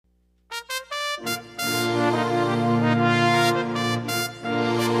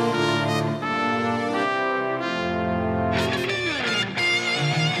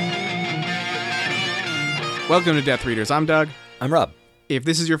Welcome to Death Readers. I'm Doug. I'm Rob. If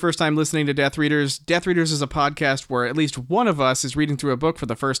this is your first time listening to Death Readers is a podcast where at least one of us is reading through a book for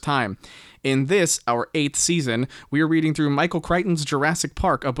the first time. In this, our 8th season, we are reading through Michael Crichton's Jurassic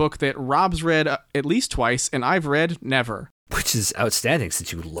Park, a book that Rob's read at least twice, and I've read never. Which is outstanding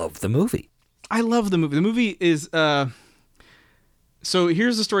since you love the movie. I love the movie. The movie is... So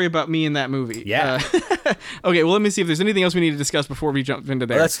here's the story about me in that movie. Yeah. Okay, well, let me see if there's anything else we need to discuss before we jump into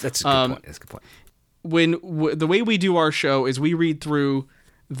there. Well, that's a good point. That's a good point. The way we do our show is we read through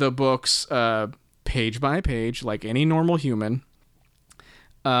the books page by page, like any normal human,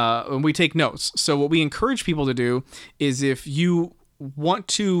 and we take notes. So what we encourage people to do is, if you want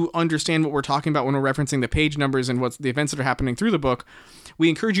to understand what we're talking about when we're referencing the page numbers and what's the events that are happening through the book, we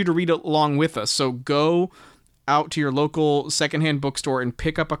encourage you to read along with us. So go out to your local secondhand bookstore and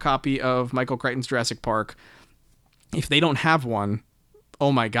pick up a copy of Michael Crichton's Jurassic Park. If they don't have one,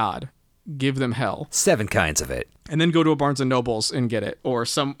 oh my God, give them hell. 7 kinds of it. And then go to a Barnes & Nobles and get it, or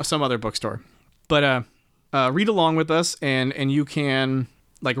some other bookstore. But read along with us, and you can,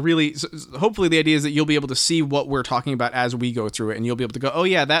 like, really, hopefully the idea is that you'll be able to see what we're talking about as we go through it, and you'll be able to go, oh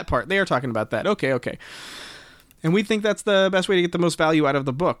yeah, that part, they are talking about that. Okay. And we think that's the best way to get the most value out of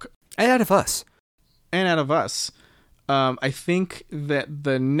the book. And out of us. I think that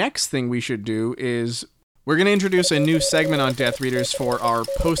the next thing we should do is we're going to introduce a new segment on Death Readers for our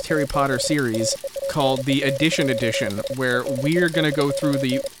post-Harry Potter series called the Edition Edition, where we're going to go through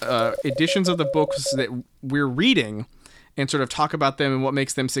the editions of the books that we're reading and sort of talk about them and what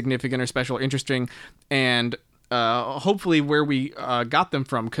makes them significant or special or interesting, and hopefully where we got them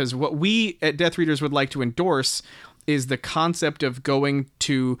from. Because what we at Death Readers would like to endorse is the concept of going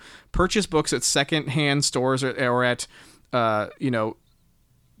to purchase books at secondhand stores or at,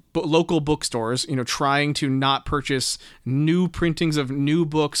 local bookstores, trying to not purchase new printings of new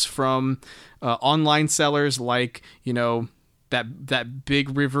books from online sellers like, that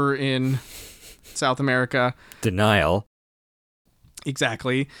big river in South America. Denial.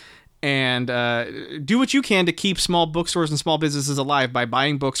 Exactly. And do what you can to keep small bookstores and small businesses alive by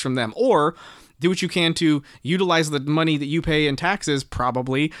buying books from them, or do what you can to utilize the money that you pay in taxes,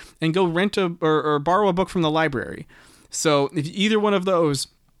 probably, and go rent or borrow a book from the library. So if either one of those,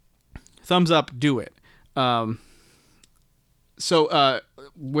 thumbs up, do it.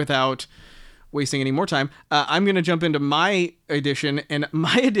 Without wasting any more time, I'm going to jump into my edition, and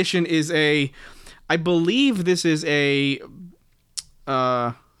my edition is I believe this is a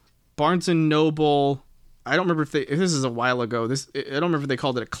Barnes & Noble. I don't remember if this is a while ago. I don't remember if they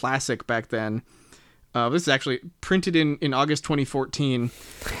called it a classic back then. This is actually printed in August 2014.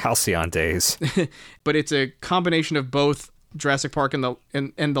 Halcyon days. But it's a combination of both Jurassic Park and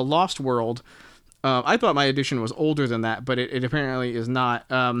the Lost World. I thought my edition was older than that, but it apparently is not.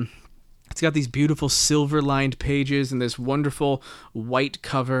 It's got these beautiful silver-lined pages and this wonderful white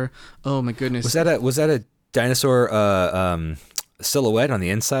cover. Oh my goodness! Was that a dinosaur silhouette on the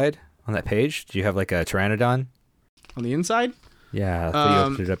inside on that page? Do you have like a pteranodon on the inside? Yeah,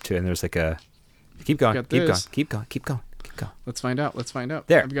 you opened it up to, and there's like a. Keep going. Keep going. Let's find out.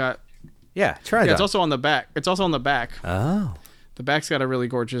 There. I've got. Yeah, pteranodon. Yeah, it's also on the back. Oh. The back's got a really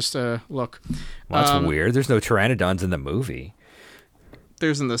gorgeous look. Well, that's weird. There's no pteranodons in the movie.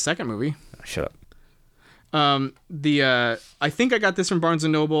 There's in the second movie. Oh, shut up. I think I got this from Barnes &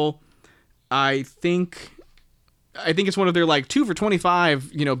 Noble. I think it's one of their like 2 for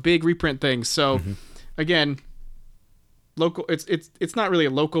 $25, big reprint things. So again, local. It's not really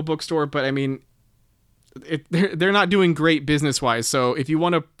a local bookstore, but I mean, they're not doing great business wise. So if you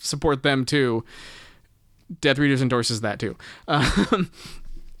want to support them too, Death Readers endorses that too. One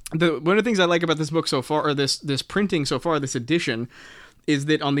of the things I like about this book so far, or this printing so far, this edition, is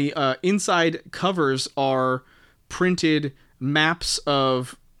that on the inside covers are printed maps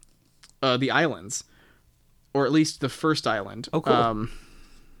of the islands, or at least the first island. Oh, cool. I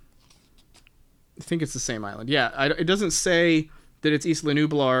think it's the same island. Yeah, it doesn't say that it's Isla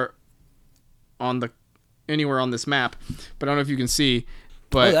Nublar anywhere on this map, but I don't know if you can see.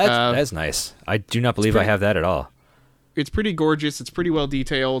 But that's nice. I do not believe I have that at all. It's pretty gorgeous. It's pretty well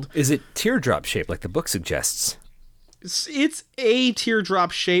detailed. Is it teardrop shaped like the book suggests? It's a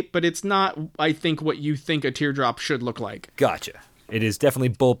teardrop shape, but it's not, I think, what you think a teardrop should look like. Gotcha. It is definitely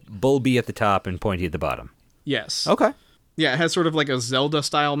bulby at the top and pointy at the bottom. Yes. Okay. Yeah, it has sort of like a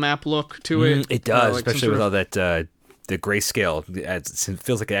Zelda-style map look to it. It does, especially with all that the grayscale. It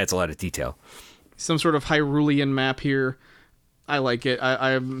feels like it adds a lot of detail. Some sort of Hyrulean map here. I like it.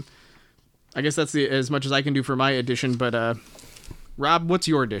 I guess that's as much as I can do for my edition, but Rob, what's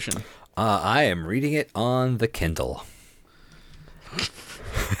your edition? I am reading it on the Kindle.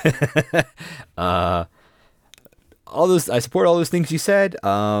 I support all those things you said.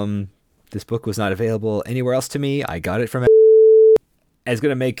 This book was not available anywhere else to me. I got it from. It's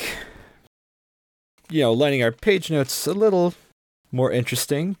gonna make, lining our page notes a little more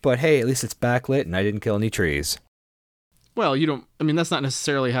interesting. But hey, at least it's backlit, and I didn't kill any trees. Well, that's not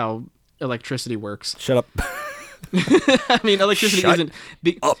necessarily how electricity works. Shut up. I mean, electricity Shut isn't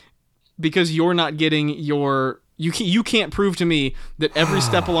up. Because you're not getting you can't prove to me that every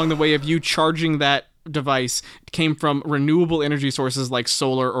step along the way of you charging that device came from renewable energy sources like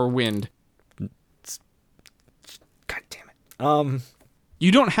solar or wind. God damn it.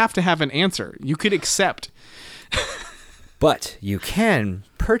 You don't have to have an answer. You could accept. But you can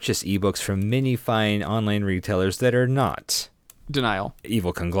purchase ebooks from many fine online retailers that are not Denial.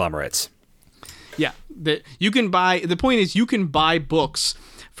 evil conglomerates. Yeah, that you can buy. The point is, you can buy books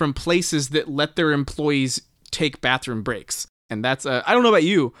from places that let their employees take bathroom breaks, and that's. I don't know about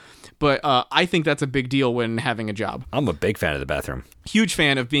you, but I think that's a big deal when having a job. I'm a big fan of the bathroom. Huge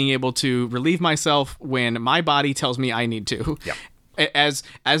fan of being able to relieve myself when my body tells me I need to. Yeah. As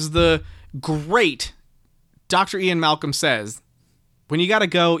the great Dr. Ian Malcolm says, when you gotta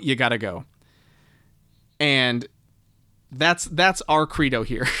go, you gotta go, and that's our credo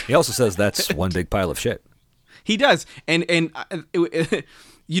here. He also says that's one big pile of shit. He does, and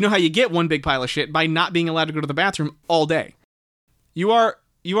you know how you get one big pile of shit? By not being allowed to go to the bathroom all day. You are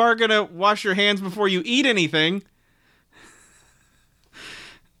gonna wash your hands before you eat anything.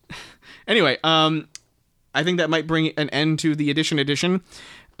 Anyway, I think that might bring an end to the edition.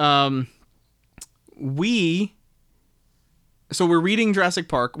 So we're reading Jurassic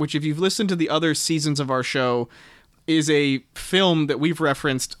Park, which if you've listened to the other seasons of our show, is a film that we've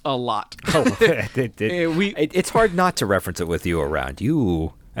referenced a lot. It's hard not to reference it with you around.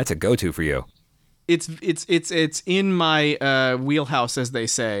 That's a go-to for you. It's in my wheelhouse, as they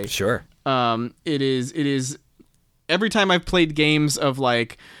say. Sure. It is every time I've played games of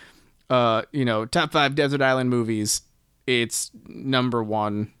like top 5 desert island movies, it's number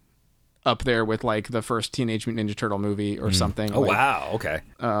 1 up there with like the first Teenage Mutant Ninja Turtle movie or something. Oh, wow. Okay.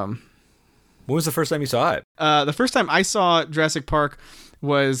 When was the first time you saw it? The first time I saw Jurassic Park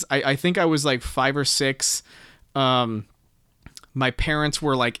was, I think I was like 5 or 6. My parents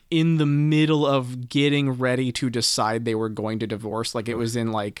were like in the middle of getting ready to decide they were going to divorce. Like it was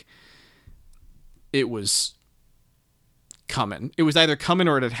coming. It was either coming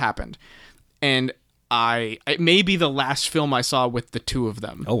or it had happened. And it may be the last film I saw with the two of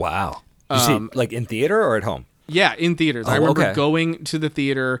them. Oh, wow. Did you see it, like in theater or at home? Yeah, in theaters. I remember going to the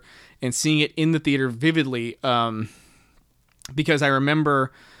theater and seeing it in the theater vividly, because I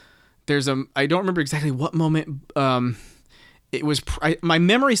remember I don't remember exactly what moment. It was. My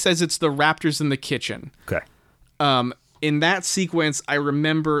memory says it's the raptors in the kitchen. Okay. In that sequence, I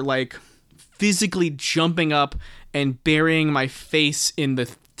remember like physically jumping up and burying my face in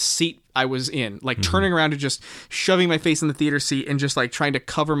the seat I was in, like turning around and just shoving my face in the theater seat and just like trying to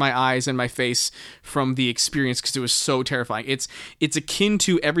cover my eyes and my face from the experience because it was so terrifying. It's akin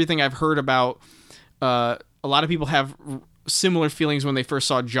to everything I've heard about. A lot of people have similar feelings when they first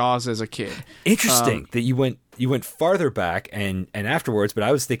saw Jaws as a kid. Interesting that you went farther back and afterwards, but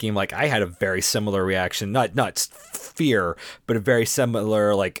I was thinking like I had a very similar reaction, not fear, but a very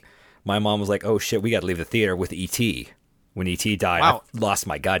similar, like my mom was like, "Oh shit, we got to leave the theater," with E.T. When E.T. died. Wow. I lost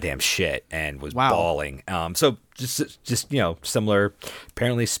my goddamn shit and was bawling. So just similar.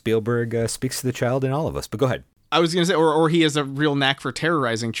 Apparently Spielberg speaks to the child in all of us. But go ahead. I was gonna say, or he has a real knack for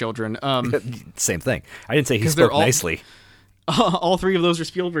terrorizing children. Same thing. I didn't say he spoke nicely. All 3 of those are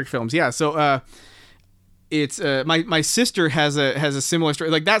Spielberg films. Yeah. So it's my sister has a similar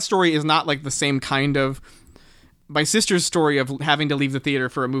story. Like that story is not like the same kind of. My sister's story of having to leave the theater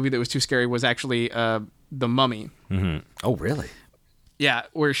for a movie that was too scary was actually The Mummy. Mm-hmm. Oh, really? Yeah,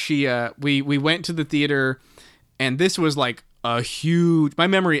 where she we went to the theater, and this was like a huge. My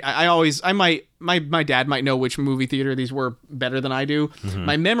memory, my dad might know which movie theater these were better than I do. Mm-hmm.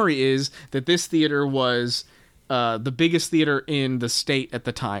 My memory is that this theater was the biggest theater in the state at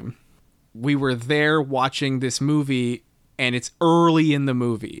the time. We were there watching this movie, and it's early in the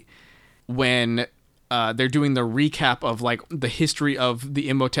movie when. They're doing the recap of like the history of the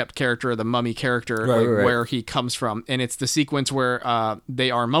Imhotep character, the mummy character, right. Where he comes from, and it's the sequence where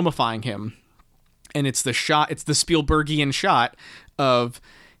they are mummifying him, and it's the Spielbergian shot of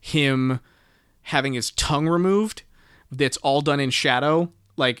him having his tongue removed. That's all done in shadow.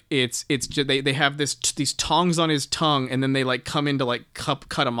 Like it's just, they have these tongs on his tongue, and then they like come in to like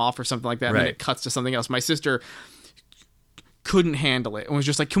cut him off or something like that, right. And then it cuts to something else. My sister couldn't handle it and was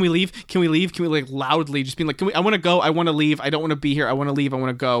just like, can we leave, like loudly just being like, I want to go, I want to leave, I don't want to be here, I want to leave, I want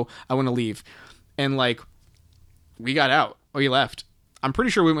to go, I want to leave. And like we got out. We left. I'm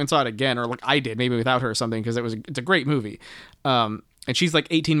pretty sure we went and saw it again, or like I did, maybe without her or something, because it's a great movie. And she's like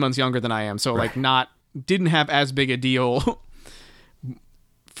 18 months younger than I am, so like didn't have as big a deal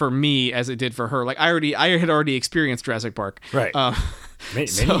for me as it did for her. Like I had already experienced Jurassic Park. Right.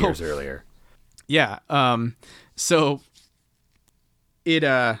 Many years earlier. Yeah. So it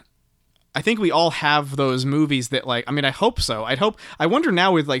I think we all have those movies that like, I mean, I hope so. I wonder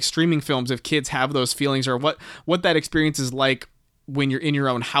now with like streaming films if kids have those feelings, or what that experience is like when you're in your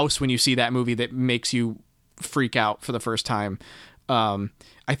own house when you see that movie that makes you freak out for the first time.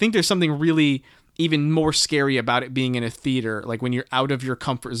 I think there's something really even more scary about it being in a theater, like when you're out of your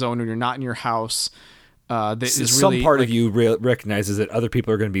comfort zone, when you're not in your house. That is really, some part of you recognizes that other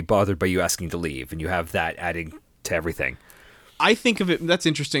people are going to be bothered by you asking to leave, and you have that adding to everything. I think of it, that's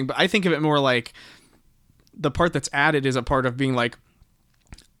interesting, but I think of it more like the part that's added is a part of being like,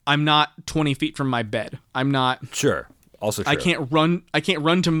 I'm not 20 feet from my bed. I'm not. Sure. Also true. I can't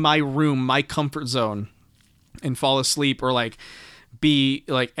run to my room, my comfort zone, and fall asleep, or like be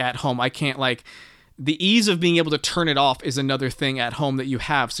like at home. I can't, like, the ease of being able to turn it off is another thing at home that you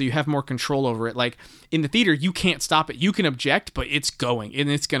have. So you have more control over it. Like in the theater, you can't stop it. You can object, but it's going and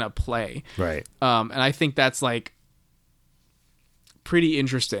it's going to play. Right. And I think that's like pretty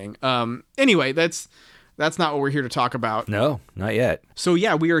interesting. Anyway, that's not what we're here to talk about. No, not yet. So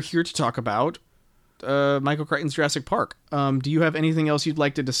yeah, we are here to talk about Michael Crichton's Jurassic Park. Do you have anything else you'd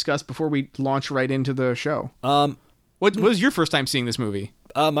like to discuss before we launch right into the show? What was your first time seeing this movie?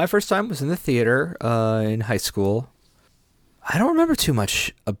 My first time was in the theater in high school. I don't remember too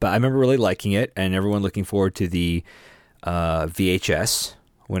much about. I remember really liking it, and everyone looking forward to the VHS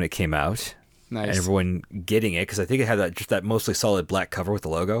when it came out. Nice. And everyone getting it because I think it had that mostly solid black cover with the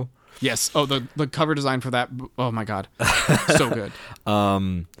logo. Yes. Oh, the cover design for that. Oh my God, so good.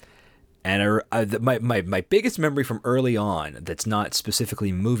 And my biggest memory from early on that's not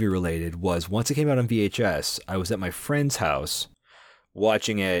specifically movie related was once it came out on VHS, I was at my friend's house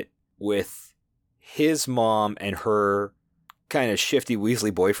watching it with his mom and her kind of shifty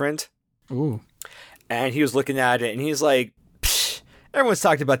Weasley boyfriend. Ooh. And he was looking at it and he's like, everyone's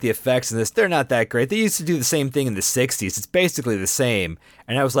talking about the effects in this. They're not that great. They used to do the same thing in the 60s. It's basically the same.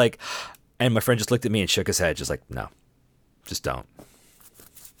 And I was like, and my friend just looked at me and shook his head, just like, no, just don't.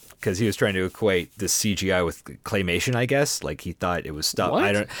 Because he was trying to equate the CGI with claymation, I guess. Like he thought it was stuff.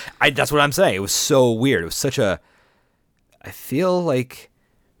 What? That's what I'm saying. It was so weird. It was such a. I feel like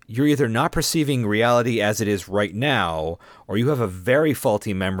you're either not perceiving reality as it is right now, or you have a very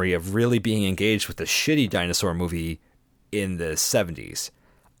faulty memory of really being engaged with a shitty dinosaur movie in the 70s.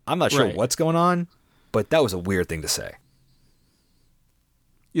 I'm not sure what's going on, but that was a weird thing to say.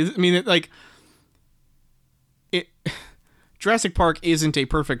 I mean, Jurassic Park isn't a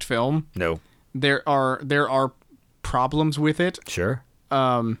perfect film. No. There are problems with it. Sure.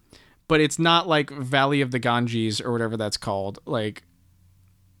 But it's not like Valley of the Ganges or whatever that's called. Like,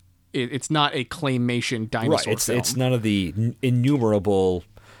 it's not a claymation dinosaur film. It's none of the innumerable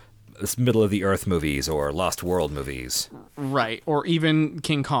middle of the earth movies or Lost World movies. Right. Or even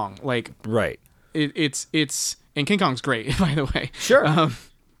King Kong. Like, right. It's and King Kong's great, by the way. Sure.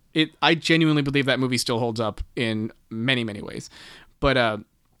 I genuinely believe that movie still holds up in many, many ways. But, or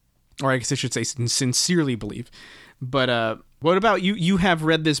I guess I should say sincerely believe. But, what about you? You have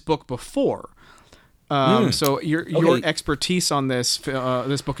read this book before. So your expertise on this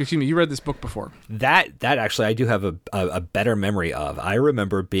book, excuse me, you read this book before. That actually I do have a better memory of. I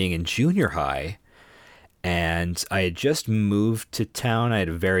remember being in junior high and I had just moved to town. I had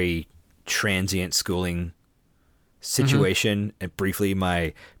a very transient schooling situation. And briefly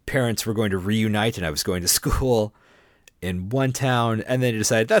my parents were going to reunite and I was going to school in one town, and then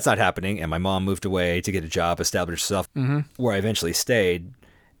decided that's not happening. And my mom moved away to get a job, establish herself, where I eventually stayed.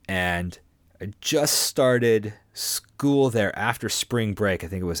 And I just started school there after spring break. I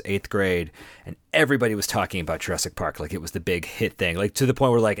think it was 8th grade. And everybody was talking about Jurassic Park. Like it was the big hit thing. Like to the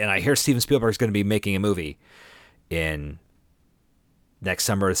point where like, and I hear Steven Spielberg's going to be making a movie in next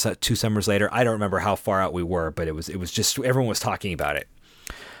summer, 2 summers later. I don't remember how far out we were, but it was just, everyone was talking about it.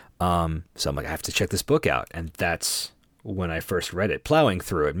 So I'm like, I have to check this book out. And that's when I first read it, plowing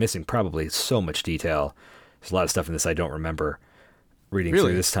through it, missing probably so much detail. There's a lot of stuff in this I don't remember reading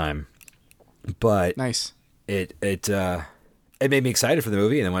through this time. But nice. It made me excited for the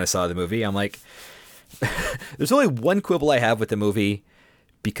movie, and then when I saw the movie, I'm like, there's only one quibble I have with the movie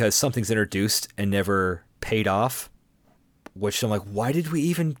because something's introduced and never paid off, which I'm like, why did we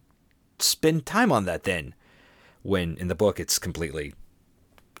even spend time on that then? When in the book it's completely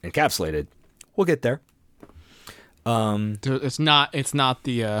encapsulated. We'll get there. It's not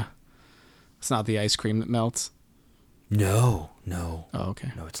the ice cream that melts. No. Oh,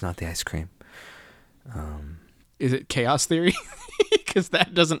 okay. No, it's not the ice cream. Is it Chaos Theory? Because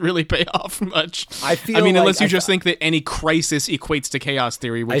that doesn't really pay off much. I feel unless like you just think that any crisis equates to Chaos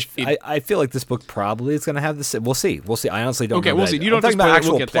Theory, which I feel like this book probably is going to have this. We'll see. I honestly don't. Okay, know we'll that. see. You don't I'm have to talking about spoil it.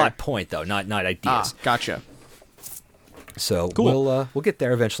 actual We'll get plot there. point though, not ideas. Gotcha. So Cool. we'll get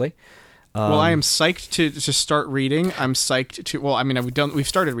there eventually. Well, I am psyched to start reading. I'm psyched to. Well, I mean, we've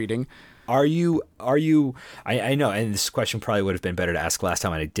started reading. Are you? I know, and this question probably would have been better to ask last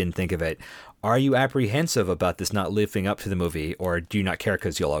time, and I didn't think of it. Are you apprehensive about this not living up to the movie, or do you not care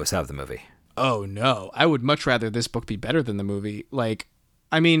because you'll always have the movie? Oh no, I would much rather this book be better than the movie. Like,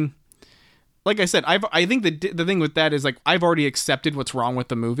 I mean, like I said, I think the thing with that is like I've already accepted what's wrong with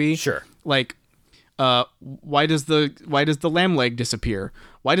the movie. Sure. Like, why does the lamb leg disappear?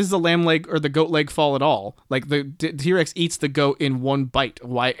 Why does the lamb leg or the goat leg fall at all? Like the T-Rex eats the goat in one bite.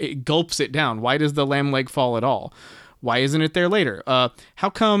 Why it gulps it down? Why does the lamb leg fall at all? Why isn't it there later? How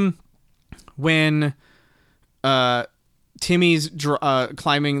come when Timmy's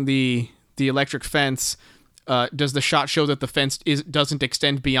climbing the electric fence, does the shot show that the fence doesn't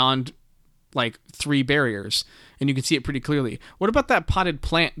extend beyond like 3 barriers, and you can see it pretty clearly? What about that potted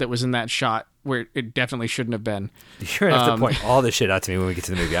plant that was in that shot where it definitely shouldn't have been? You're gonna have to point all this shit out to me when we get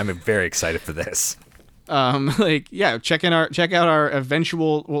to the movie. I'm very excited for this. Check out our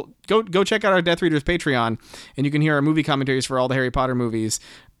eventual. Well, go check out our Death Readers Patreon, and you can hear our movie commentaries for all the Harry Potter movies,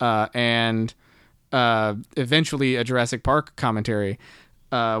 and eventually a Jurassic Park commentary.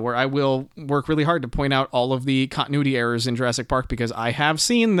 Where I will work really hard to point out all of the continuity errors in Jurassic Park because I have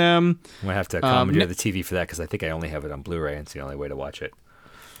seen them. I'm going to have to commandeer the TV for that because I think I only have it on Blu-ray and it's the only way to watch it.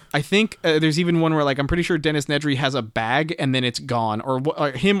 I think there's even one where like I'm pretty sure Dennis Nedry has a bag and then it's gone,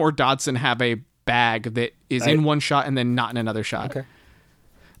 or him or Dodson have a bag that is in one shot and then not in another shot.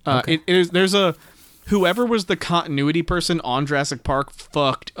 Okay. There's a whoever was the continuity person on Jurassic Park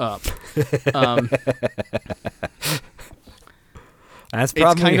fucked up. That's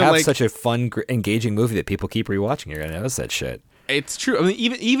probably when you have like, such a fun, engaging movie that people keep rewatching. You're gonna notice that shit. It's true. I mean,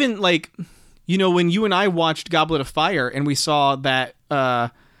 even like, you know, when you and I watched Goblet of Fire and we saw that.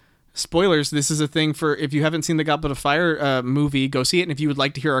 Spoilers. This is a thing for if you haven't seen the Goblet of Fire movie, go see it. And if you would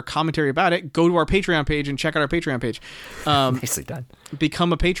like to hear our commentary about it, go to our Patreon page and check out our Patreon page. Nicely done.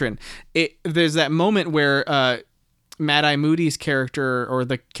 Become a patron. There's that moment where Mad Eye Moody's character, or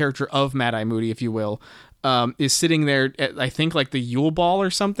the character of Mad Eye Moody, if you will, is sitting there at, I think, like the Yule Ball or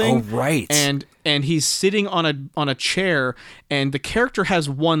something. Oh, right. And he's sitting on a chair, and the character has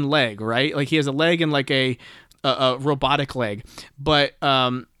one leg, right? Like he has a leg and like a robotic leg, but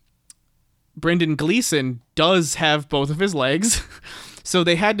Brendan Gleeson does have both of his legs, so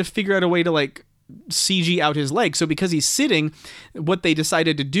they had to figure out a way to like CG out his leg. So because he's sitting, what they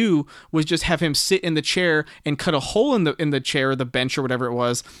decided to do was just have him sit in the chair and cut a hole in the chair or the bench or whatever it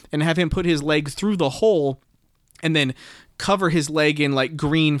was, and have him put his leg through the hole and then cover his leg in like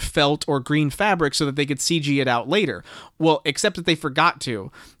green felt or green fabric so that they could CG it out later. Well, except that they forgot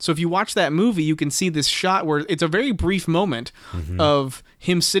to. So if you watch that movie, you can see this shot where it's a very brief moment of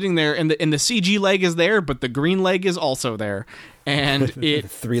him sitting there, and the CG leg is there, but the green leg is also there. And it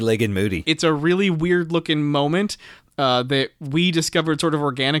three-legged Moody. It's a really weird looking moment that we discovered sort of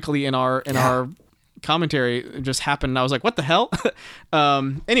organically in our commentary. It just happened, and I was like, what the hell?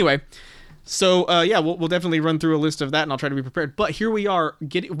 Anyway. So, we'll definitely run through a list of that, and I'll try to be prepared. But here we are,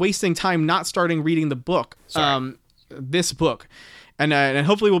 wasting time not starting reading the book, this book. And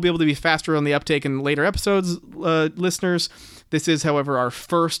hopefully we'll be able to be faster on the uptake in later episodes, listeners. This is, however, our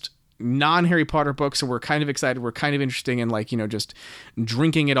first non-Harry Potter book, so we're kind of excited. We're kind of interested in, like, you know, just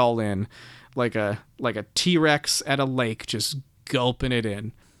drinking it all in, like a T-Rex at a lake, just gulping it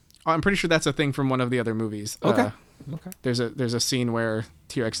in. I'm pretty sure that's a thing from one of the other movies. Okay. There's a scene where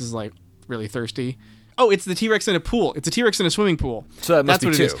T-Rex is like really thirsty. Oh, it's the T-Rex in a pool. It's a T-Rex in a swimming pool. So that must That's be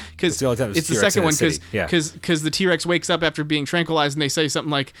what two. it is. Because it's the T-Rex second one. Because Because the T-Rex wakes up after being tranquilized, and they say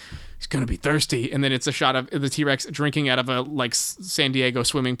something like, "He's gonna be thirsty," and then it's a shot of the T-Rex drinking out of a like San Diego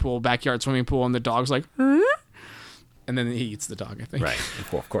swimming pool, backyard swimming pool, and the dog's like, "Huh?" And then he eats the dog, I think. Right.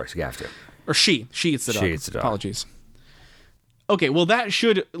 Of course, you have to. Or she eats the dog. She eats the dog. Apologies. Okay, well that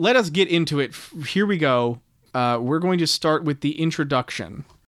should let us get into it. Here we go. We're going to start with the introduction.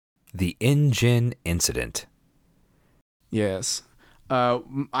 The InGen incident. Yes. I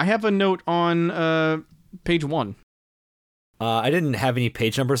have a note on page 1. I didn't have any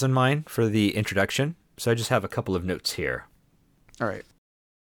page numbers in mind for the introduction, so I just have a couple of notes here. All right.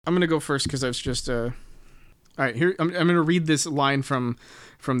 I'm going to go first because I was just... All right, here I'm going to read this line from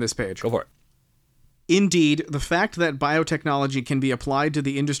this page. Go for it. Indeed, the fact that biotechnology can be applied to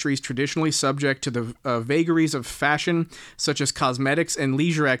the industries traditionally subject to the vagaries of fashion, such as cosmetics and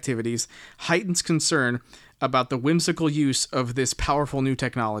leisure activities, heightens concern about the whimsical use of this powerful new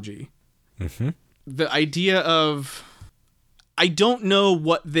technology. Mm-hmm. The idea of... I don't know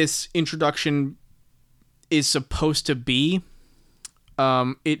what this introduction is supposed to be.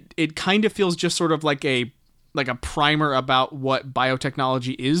 It kind of feels just sort of like a primer about what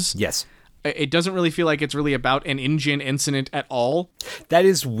biotechnology is. Yes. It doesn't really feel like it's really about an InGen incident at all. That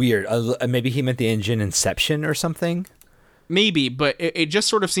is weird. Maybe he meant the InGen Inception or something? Maybe, but it just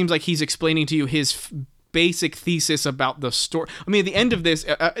sort of seems like he's explaining to you his basic thesis about the story. I mean, at the end of this,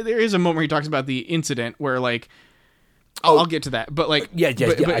 there is a moment where he talks about the incident where, like... I'll get to that, but like... Yeah,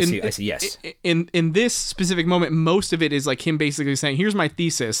 I see, yes. In this specific moment, most of it is like him basically saying, here's my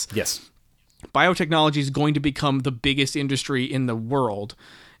thesis. Yes. Biotechnology is going to become the biggest industry in the world.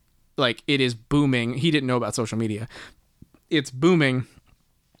 Like, it is booming. He didn't know about social media. It's booming.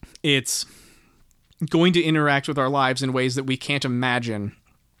 It's going to interact with our lives in ways that we can't imagine.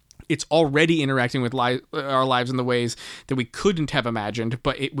 It's already interacting with our lives in the ways that we couldn't have imagined,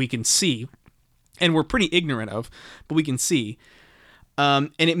 but we can see. And we're pretty ignorant of, but we can see.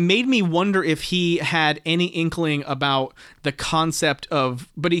 And it made me wonder if he had any inkling about the concept of...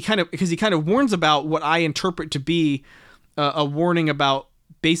 But he kind of warns about what I interpret to be a warning about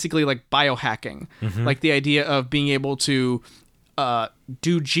basically like biohacking. Mm-hmm. Like the idea of being able to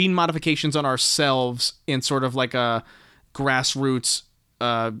do gene modifications on ourselves in sort of like a grassroots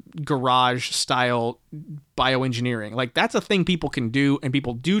garage style bioengineering. Like that's a thing people can do and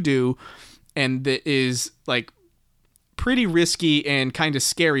people do, and that is like pretty risky and kind of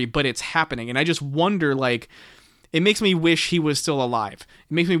scary, but it's happening. And I just wonder, like, it makes me wish he was still alive.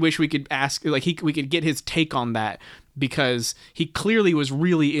 It makes me wish we could ask, like, we could get his take on that, because he clearly was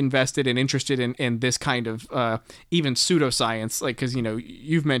really invested and interested in this kind of even pseudoscience. Like, because, you know,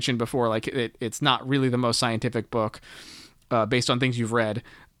 you've mentioned before, like, it's not really the most scientific book based on things you've read,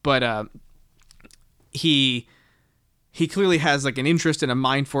 but he clearly has like an interest and a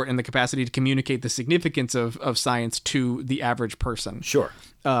mind for it and the capacity to communicate the significance of science to the average person. Sure.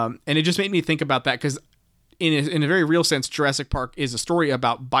 And it just made me think about that, because in a very real sense, Jurassic Park is a story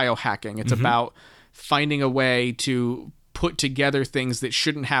about biohacking. It's mm-hmm. about finding a way to put together things that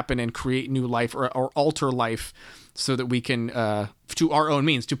shouldn't happen and create new life or alter life so that we can, to our own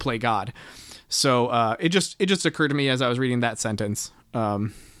means, to play God. So it just occurred to me as I was reading that sentence.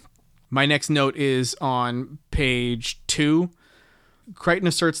 My next note is on page 2. Crichton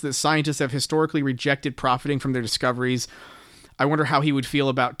asserts that scientists have historically rejected profiting from their discoveries. I wonder how he would feel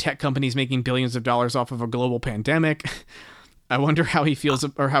about tech companies making billions of dollars off of a global pandemic. I wonder how he feels,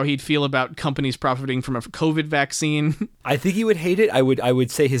 or how he'd feel about companies profiting from a COVID vaccine. I think he would hate it. I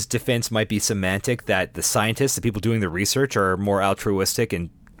would say his defense might be semantic, that the scientists, the people doing the research, are more altruistic and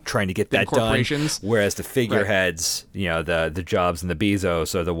trying to get that done, whereas the figureheads, right, you know, the Jobs and the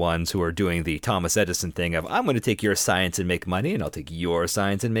Bezos are the ones who are doing the Thomas Edison thing of, I'm going to take your science and make money, and I'll take your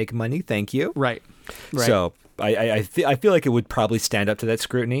science and make money. Thank you. Right. So I feel like it would probably stand up to that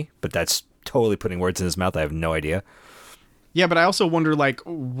scrutiny, but that's totally putting words in his mouth. I have no idea. Yeah, but I also wonder, like,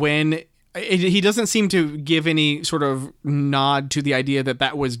 when he doesn't seem to give any sort of nod to the idea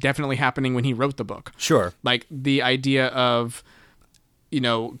that was definitely happening when he wrote the book. Sure. Like the idea of, you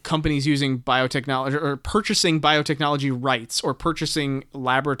know, companies using biotechnology or purchasing biotechnology rights or purchasing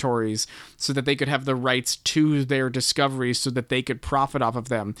laboratories so that they could have the rights to their discoveries so that they could profit off of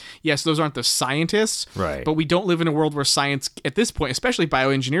them. Yes, those aren't the scientists, right? But we don't live in a world where science, at this point, especially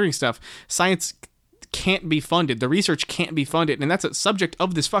bioengineering stuff, science can't be funded. The research can't be funded, and that's a subject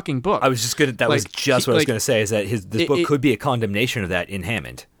of this fucking book. I was just gonna. That was just what I was gonna say. Is that this book could be a condemnation of that in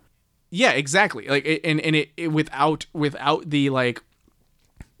Hammond? Yeah, exactly. Like, and it without the like.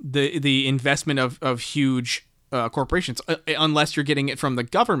 The investment of huge corporations, unless you're getting it from the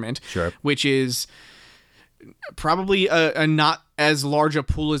government, sure, which is probably a not as large a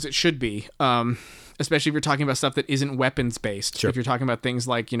pool as it should be, especially if you're talking about stuff that isn't weapons based. Sure. If you're talking about things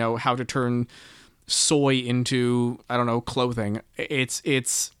like, you know, how to turn soy into, I don't know, clothing. It's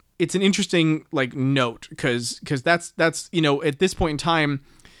an interesting like note, because that's you know, at this point in time,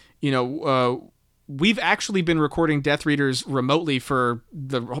 you know, we've actually been recording Death Readers remotely for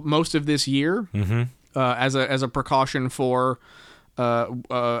the most of this year, mm-hmm. As a precaution for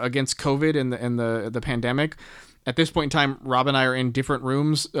against COVID and the pandemic. At this point in time, Rob and I are in different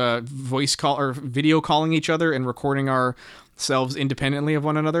rooms, voice call or video calling each other and recording ourselves independently of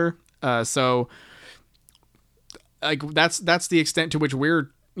one another. So, like, that's the extent to which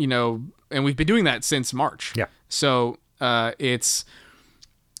we're, you know, and we've been doing that since March. Yeah. So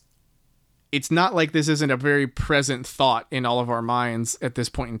it's not like this isn't a very present thought in all of our minds at this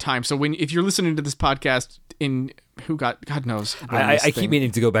point in time. So if you're listening to this podcast in God knows, I keep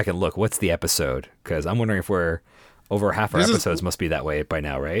meaning to go back and look. What's the episode? Because I'm wondering if we're over half our episodes must be that way by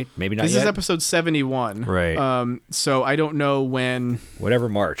now, right? Maybe not. This is episode 71, right? So I don't know when. Whatever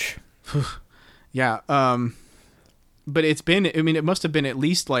March. Yeah. But it's been. I mean, it must have been at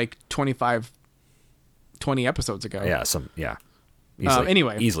least like 20 episodes ago. Yeah. Easily.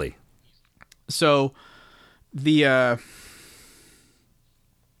 Anyway. Easily. So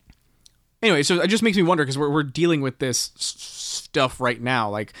anyway, so it just makes me wonder, because we're dealing with this stuff right now,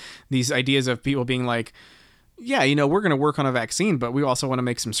 like these ideas of people being like, yeah, we're going to work on a vaccine, but we also want to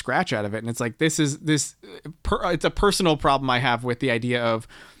make some scratch out of it. And it's like, it's a personal problem I have with the idea of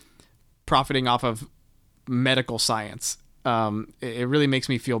profiting off of medical science. It really makes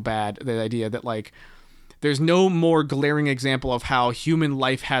me feel bad, the idea that like, there's no more glaring example of how human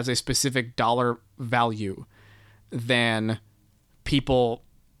life has a specific dollar value than people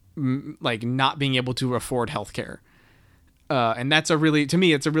like not being able to afford healthcare. And that's to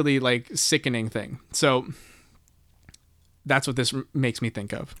me, it's a really like sickening thing. So that's what this makes me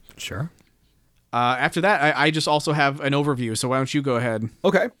think of. Sure. After that, I just also have an overview. So why don't you go ahead?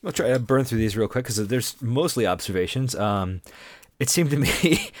 Okay. I'll try to burn through these real quick because there's mostly observations. It seemed to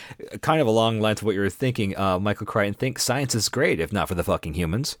me kind of along the lines of what you were thinking. Michael Crichton thinks science is great, if not for the fucking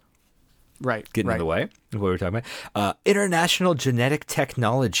humans. Right. Getting in the way of what we were talking about. International Genetic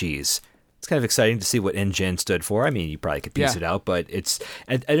Technologies. It's kind of exciting to see what NGen stood for. I mean, you probably could piece it out, but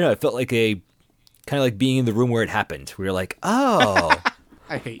I don't know, it felt like kind of like being in the room where it happened. We were like, oh.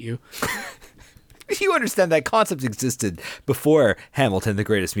 I hate you. You understand that concept existed before Hamilton, the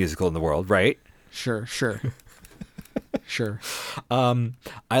greatest musical in the world, right? Sure. Sure.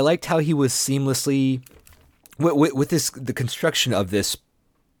 I liked how he was seamlessly with the construction of this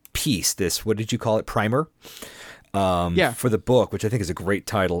piece. This, what did you call it? Primer. For the book, which I think is a great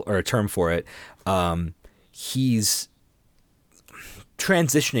title or a term for it. He's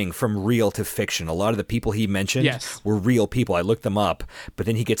transitioning from real to fiction. A lot of the people he mentioned were real people. I looked them up, but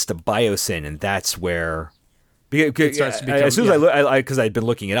then he gets to Biosyn, and that's where. It starts to become, as soon as because I'd been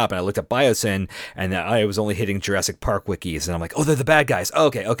looking it up and I looked at Biosyn and I was only hitting Jurassic Park wikis and I'm like, oh, they're the bad guys. Oh,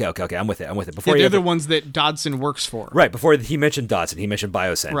 okay, I'm with it. Before they're the ones that Dodson works for. Right, before he mentioned Dodson, he mentioned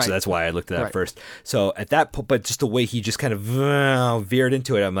Biosyn, so that's why I looked at that first. So at that point, but just the way he just kind of veered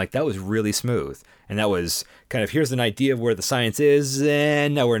into it, I'm like, that was really smooth, and that was kind of, here's an idea of where the science is,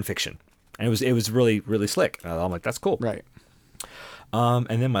 and now we're in fiction, and it was really, really slick. I'm like, that's cool, right.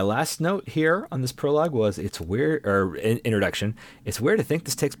 And then my last note here on this prologue was introduction. It's weird to think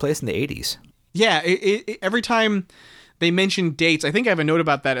this takes place in the 80s. Yeah, every time they mention dates, I think I have a note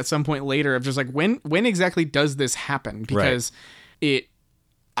about that at some point later of just like, when exactly does this happen? Because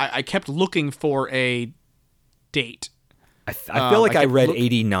I kept looking for a date. I feel like I read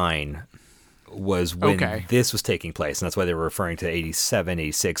 89 was when this was taking place, and that's why they were referring to 87,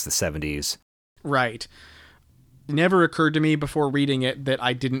 86, the 70s. Right. Never occurred to me before reading it that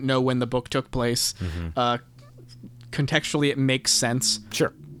I didn't know when the book took place. Mm-hmm. Contextually, it makes sense.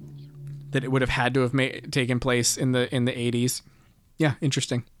 Sure, that it would have had to have taken place in the 80s. Yeah,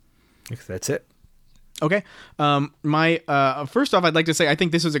 interesting. That's it. Okay. My first off, I'd like to say I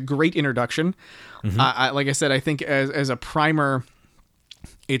think this is a great introduction. Mm-hmm. Like I said, I think as a primer,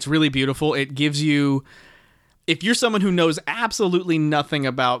 it's really beautiful. It gives you, if you're someone who knows absolutely nothing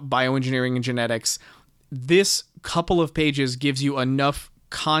about bioengineering and genetics, this couple of pages gives you enough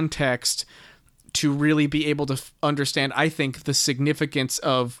context to really be able to understand, I think, the significance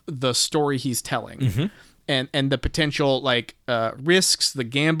of the story he's telling, mm-hmm. and the potential risks, the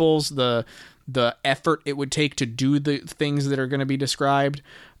gambles, the effort it would take to do the things that are going to be described.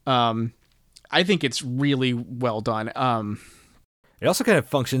 I think it's really well done. It also kind of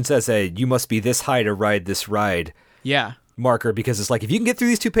functions as a "you must be this high to ride this ride" marker, because it's like, if you can get through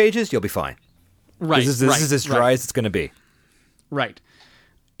these 2 pages, you'll be fine. Right. This is as dry as it's going to be. Right.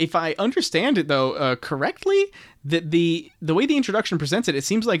 If I understand it, though, correctly, the way the introduction presents it, it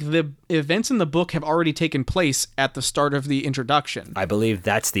seems like the events in the book have already taken place at the start of the introduction. I believe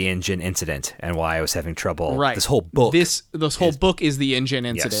that's the InGen incident and why I was having trouble. Right. This whole book. This whole book is the InGen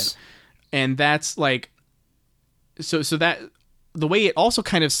incident. Yes. And that's like... So that... The way it also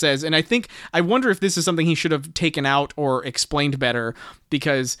kind of says... And I wonder if this is something he should have taken out or explained better,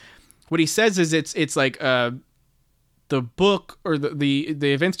 because... What he says is it's like the book or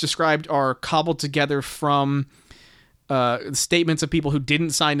the events described are cobbled together from statements of people who didn't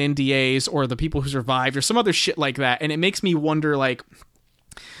sign NDAs or the people who survived or some other shit like that. And it makes me wonder, like,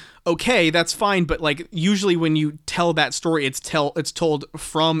 okay, that's fine, but like usually when you tell that story, it's told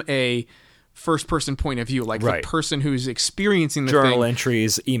from a first person point of view, like Right. the person who's experiencing the Journal thing.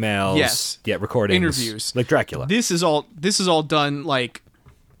 entries, emails, Yes. recordings, Interviews. like Dracula. This is all done like,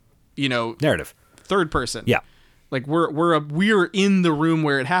 Narrative. third person. Yeah. Like we're in the room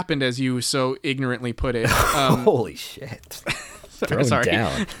where it happened, as you so ignorantly put it. Holy shit. Throwing sorry.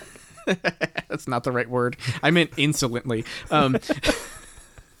 down. That's not the right word. I meant insolently. Well,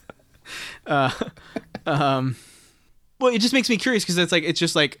 it just makes me curious because it's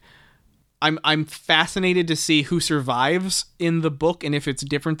just like I'm fascinated to see who survives in the book and if it's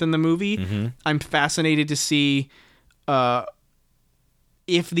different than the movie. Mm-hmm. I'm fascinated to see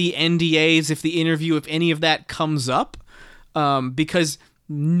if the NDAs, if the interview, if any of that comes up, because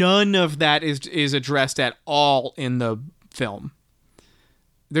none of that is addressed at all in the film.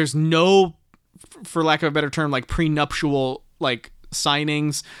 There's no, for lack of a better term, like prenuptial like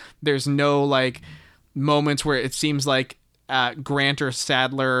signings. There's no like moments where it seems like Grant or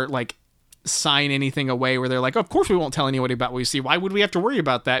Sadler like sign anything away where they're like, of course we won't tell anybody about what we see. Why would we have to worry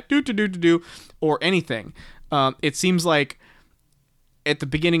about that? Or anything. It seems like at the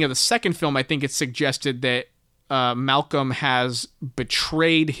beginning of the second film, I think it's suggested that Malcolm has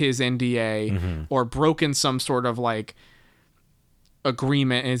betrayed his NDA or broken some sort of like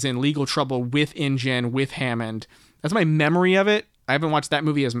agreement and is in legal trouble with InGen, with Hammond. That's my memory of it. I haven't watched that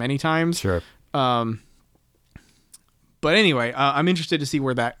movie as many times. Sure. But anyway, I'm interested to see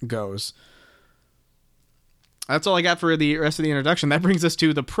where that goes. That's all I got for the rest of the introduction. That brings us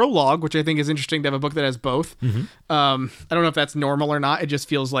to the prologue, which I think is interesting to have a book that has both. I don't know if that's normal or not. It just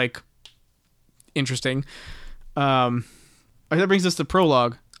feels like interesting. That brings us to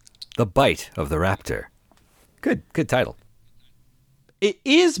prologue. The Bite of the Raptor. Good title. It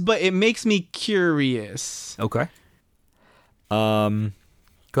is, but it makes me curious. Okay. Go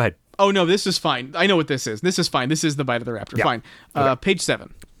ahead. Oh, no, this is fine. I know what this is. This is fine. This is The Bite of the Raptor. Yeah. Fine. Okay. Page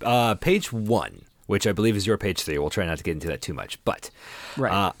 7. Page 1, which I believe is your page 3. We'll try not to get into that too much. But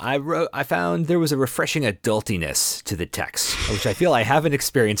Right. I found there was a refreshing adultiness to the text, which I feel I haven't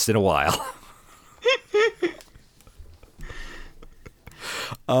experienced in a while.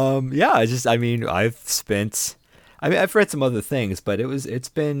 I've read some other things, but it's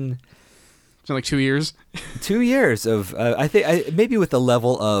been So like 2 years. 2 years of I think maybe with the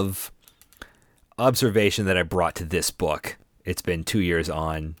level of observation that I brought to this book, it's been 2 years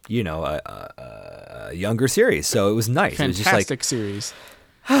on a younger series, so it was nice. It was just like, Fantastic series.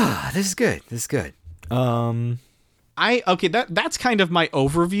 this is good. That's kind of my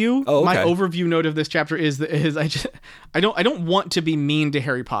overview. Oh, okay. My overview note of this chapter is I don't want to be mean to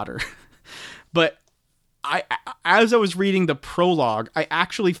Harry Potter, but as I was reading the prologue, I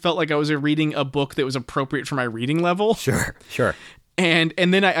actually felt like I was reading a book that was appropriate for my reading level. Sure. And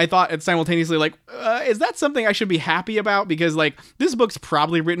then I thought it simultaneously, like, is that something I should be happy about? Because like this book's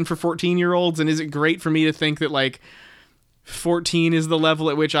probably written for 14-year-olds, and is it great for me to think that like 14 is the level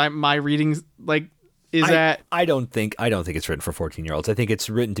at which my reading like is at? I don't think it's written for 14-year-olds. I think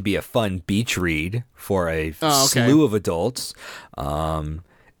it's written to be a fun beach read for a slew of adults.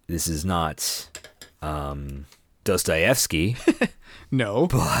 This is not Dostoevsky. No,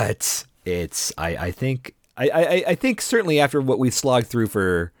 but it's I think certainly after what we've slogged through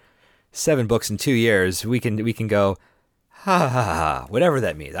for 7 books in 2 years, we can go ha ha ha, whatever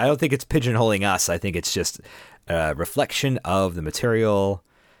that means. I don't think it's pigeonholing us. I think it's just a reflection of the material.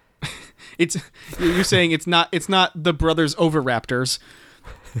 You're saying it's not the Brothers Over Raptors.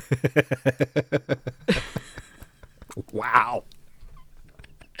 Wow.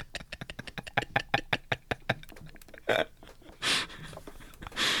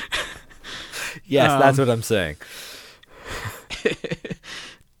 Yes, that's what I'm saying.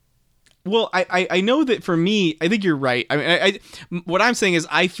 Well, I know that for me, I think you're right. I mean, what I'm saying is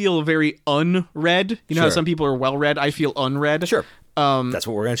I feel very unread. You know how Sure. some people are well read? I feel unread. Sure. That's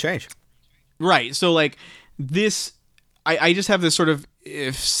what we're going to change. Right. So like this, I just have this sort of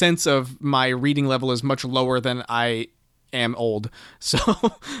sense of my reading level is much lower than I am old. So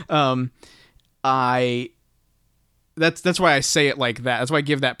that's why I say it like that. That's why I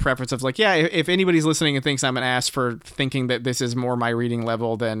give that preference of like, yeah, if anybody's listening and thinks I'm an ass for thinking that this is more my reading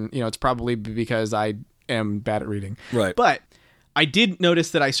level, then, it's probably because I am bad at reading. Right. But I did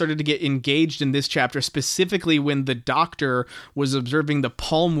notice that I started to get engaged in this chapter, specifically when the doctor was observing the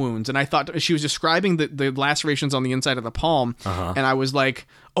palm wounds. And I thought she was describing the lacerations on the inside of the palm. Uh-huh. And I was like,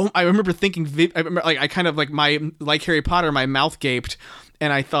 oh, I remember thinking, I remember, like, I kind of like like Harry Potter, my mouth gaped.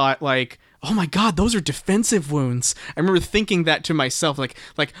 And I thought like, oh my God, those are defensive wounds. I remember thinking that to myself, like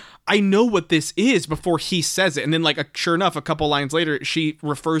I know what this is before he says it. And then like, sure enough, a couple lines later, she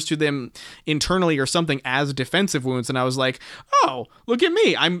refers to them internally or something as defensive wounds. And I was like, oh, look at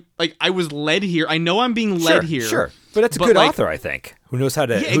me. I'm like, I was led here. I know I'm being led here. Sure. But that's a good author, I think, who knows how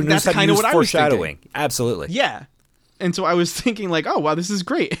to, who knows how to use foreshadowing. Absolutely. Yeah. And so I was thinking like, oh, wow, this is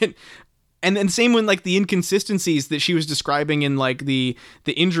great. And then same when like the inconsistencies that she was describing in like the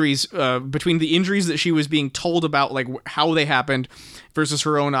injuries between the injuries that she was being told about, like how they happened versus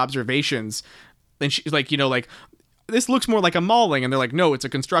her own observations. And she's like, like this looks more like a mauling, and they're like, no, it's a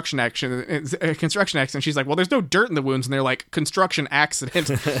construction action. It's a construction accident. She's like, well, there's no dirt in the wounds, and they're like, construction accident.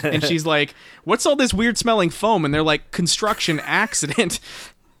 And she's like, what's all this weird smelling foam? And they're like, construction accident.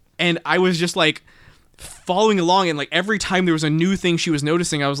 And I was just like, following along, and like every time there was a new thing she was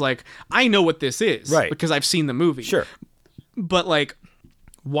noticing, I was like, I know what this is, right? Because I've seen the movie. Sure. But like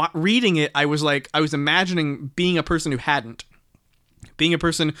reading it, I was imagining being a person who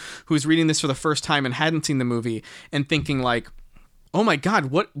was reading this for the first time and hadn't seen the movie, and thinking like, oh my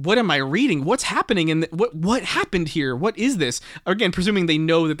God, what am I reading? What's happening? And what happened here? What is this? Again, presuming they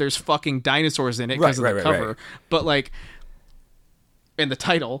know that there's fucking dinosaurs in it because of the cover, but like, and the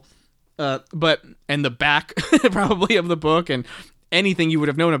title. And the back probably of the book and anything you would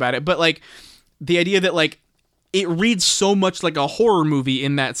have known about it. But like the idea that like it reads so much like a horror movie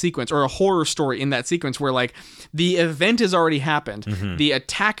in that sequence, or a horror story in that sequence, where like the event has already happened. Mm-hmm. The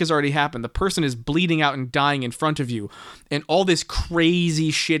attack has already happened. The person is bleeding out and dying in front of you, and all this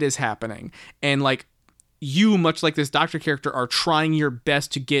crazy shit is happening. And like you, much like this doctor character, are trying your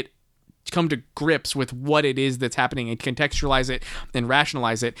best to come to grips with what it is that's happening and contextualize it and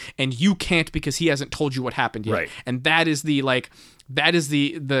rationalize it, and you can't because he hasn't told you what happened yet. Right. And that is the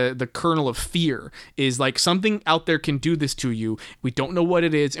kernel of fear, is like something out there can do this to you. We don't know what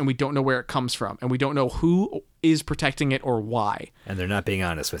it is, and we don't know where it comes from, and we don't know who is protecting it or why. And they're not being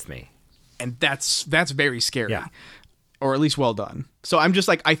honest with me. And that's very scary. Yeah. Or at least well done. So I'm just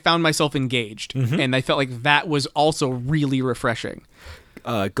like, I found myself engaged, mm-hmm. and I felt like that was also really refreshing.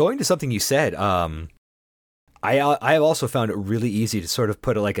 Going to something you said, I have also found it really easy to sort of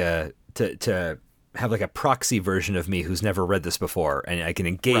put to have like a proxy version of me who's never read this before, and I can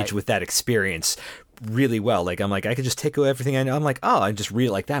engage with that experience really well. Like I'm like, I could just take away everything I know. I'm like, oh, I just read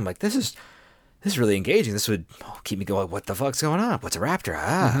it like that. I'm like, this is really engaging. This would keep me going. What the fuck's going on? What's a raptor?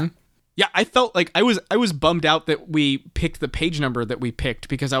 Mm-hmm. Yeah, I felt like I was bummed out that we picked the page number that we picked,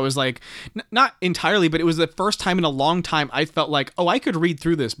 because I was like, not entirely, but it was the first time in a long time I felt like, oh, I could read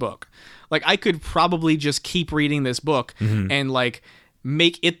through this book. Like I could probably just keep reading this book mm-hmm. and like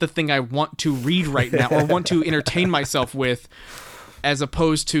make it the thing I want to read right now, or want to entertain myself with, as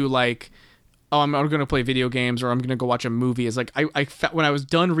opposed to like, oh, I'm going to play video games, or I'm going to go watch a movie. It's like I felt when I was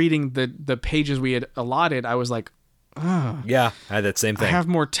done reading the pages we had allotted, I was like, yeah, I had that same thing. I have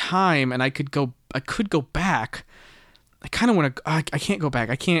more time, and I could go back. I kind of want to. I can't go back.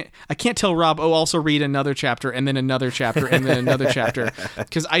 I can't tell Rob, oh, also read another chapter, and then another chapter, and then another chapter,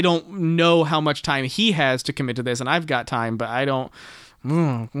 because I don't know how much time he has to commit to this, and I've got time, but I don't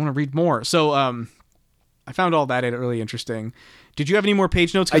want to read more. So I found all that really interesting. Did you have any more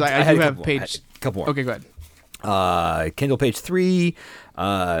page notes? Because I do have page. A couple more. Okay, go ahead. Kindle page 3,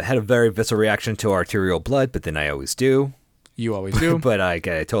 had a very visceral reaction to arterial blood, but then I always do. You always do. But I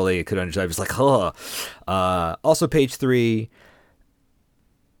totally could understand. I was like, oh. Also page 3.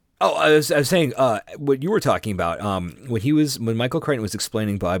 Oh, I was saying what you were talking about. When Michael Crichton was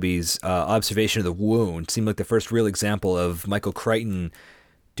explaining Bobby's observation of the wound, seemed like the first real example of Michael Crichton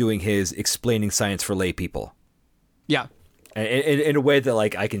doing his explaining science for lay people. Yeah. In a way that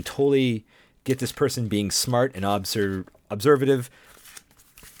like I can totally get this person being smart and observative.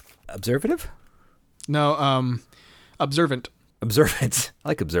 Observative? No, observant. Observant. I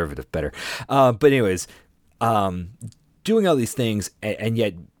like observative better. But anyways, doing all these things and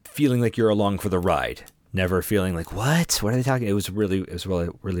yet feeling like you're along for the ride. Never feeling like, what are they talking? It was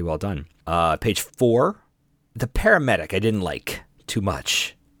really well done. Page 4, the paramedic I didn't like too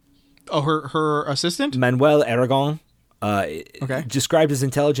much. Oh, her assistant? Manuel Aragon. Okay. Described as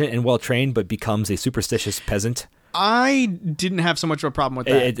intelligent and well-trained, but becomes a superstitious peasant. I didn't have so much of a problem with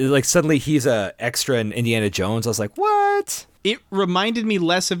that. Like suddenly he's a extra in Indiana Jones. I was like, what? It reminded me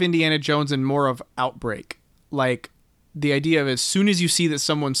less of Indiana Jones and more of Outbreak. Like the idea of as soon as you see that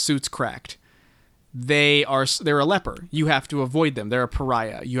someone's suit's cracked, they're a leper. You have to avoid them. They're a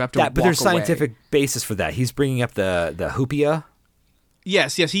pariah. You have to walk but there's away. Scientific basis for that. He's bringing up the hoopia.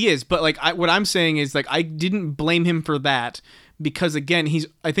 Yes, he is. But like what I'm saying is like I didn't blame him for that because again,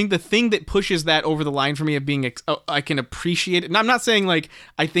 I think the thing that pushes that over the line for me of being, I can appreciate it. And I'm not saying like,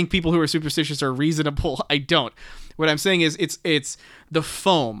 I think people who are superstitious are reasonable. I don't. What I'm saying is it's the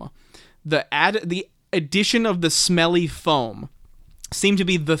foam, the addition of the smelly foam seemed to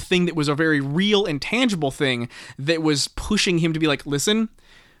be the thing that was a very real and tangible thing that was pushing him to be like, listen,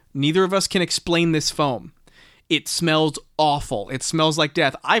 neither of us can explain this foam. It smells awful. It smells like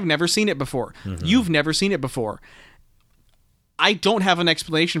death. I've never seen it before. Mm-hmm. You've never seen it before. I don't have an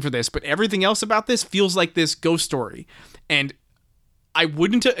explanation for this, but everything else about this feels like this ghost story. And he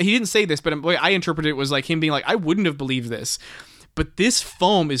didn't say this, but the way I interpreted it was like him being like, I wouldn't have believed this, but this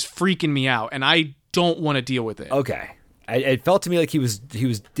foam is freaking me out and I don't want to deal with it. Okay. It felt to me like he was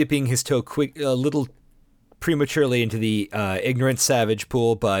dipping his toe a little prematurely into the ignorant savage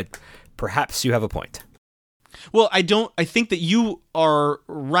pool, but perhaps you have a point. Well, I think that you are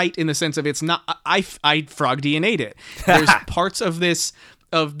right in the sense of it's not. I frog DNA'd it. There's parts of this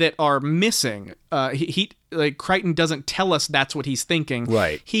that are missing. He like Crichton doesn't tell us that's what he's thinking.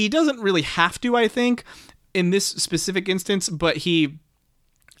 Right. He doesn't really have to, I think, in this specific instance, but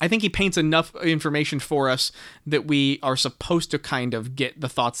I think he paints enough information for us that we are supposed to kind of get the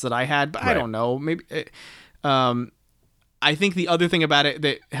thoughts that I had, but right. I don't know. Maybe, I think the other thing about it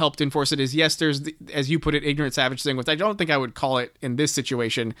that helped enforce it is, yes, there's, as you put it, ignorant savage thing, which I don't think I would call it in this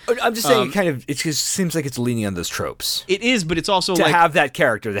situation. I'm just saying it just seems like it's leaning on those tropes. It is, but it's also to have that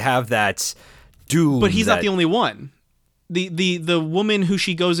character, to have that doom. But he's not the only one. The woman who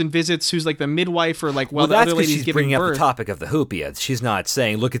she goes and visits, who's like the midwife or like the other lady's she's giving bringing birth. up the topic of the Hupia. She's not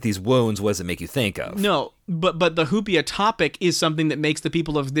saying, look at these wounds, what does it make you think of? No, but the Hupia topic is something that makes the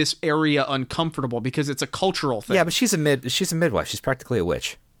people of this area uncomfortable because it's a cultural thing. Yeah, but she's a midwife. She's practically a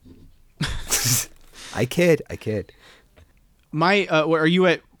witch. I kid. Where are you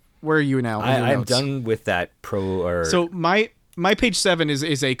at? Where are you now? I'm done with that So my page 7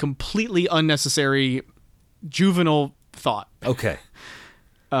 is a completely unnecessary juvenile thought. Okay.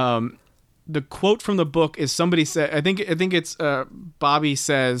 The quote from the book is somebody said, I think it's Bobby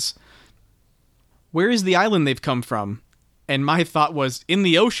says, "Where is the island they've come from?" And my thought was, in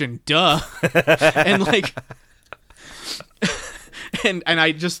the ocean, duh. And like, and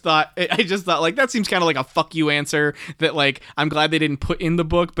I just thought like, that seems kind of like a fuck you answer that like, I'm glad they didn't put in the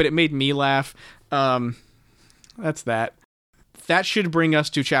book, but it made me laugh. That's that. That should bring us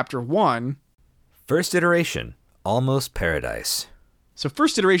to chapter 1. First iteration, Almost Paradise. So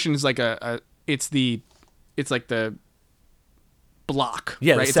first iteration is like it's like the block.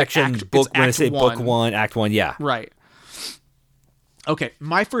 Yeah, right? The section book. When I say book 1, act 1, yeah. Right. Okay,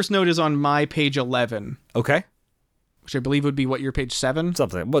 my first note is on my page 11. Okay. Which I believe would be what, your page 7?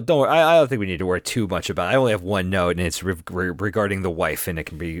 Something. Well, don't worry. I don't think we need to worry too much about it. I only have one note, and it's regarding the wife, and it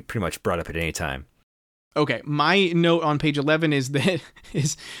can be pretty much brought up at any time. Okay, my note on page 11 is that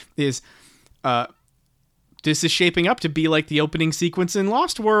this is shaping up to be like the opening sequence in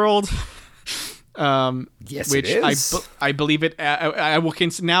Lost World. Yes, which it is. I believe it. I will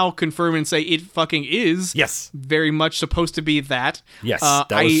now confirm and say it fucking is. Yes, very much supposed to be that. Yes,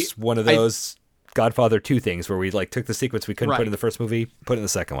 that was one of those Godfather 2 things where we like took the sequence we couldn't put in the first movie, put it in the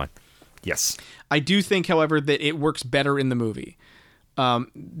second one. Yes, I do think, however, that it works better in the movie. Let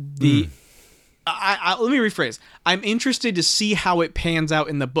me rephrase. I'm interested to see how it pans out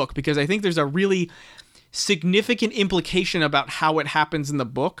in the book because I think there's a really significant implication about how it happens in the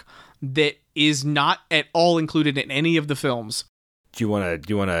book that is not at all included in any of the films. Do you want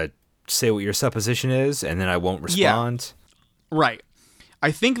to say what your supposition is, and then I won't respond? Yeah. Right.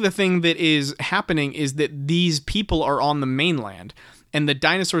 I think the thing that is happening is that these people are on the mainland, and the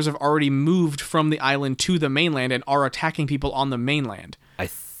dinosaurs have already moved from the island to the mainland and are attacking people on the mainland. I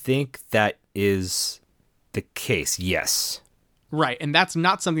think that is the case, yes. Right, and that's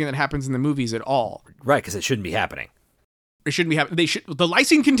not something that happens in the movies at all. Right, because it shouldn't be happening. It shouldn't be happening. The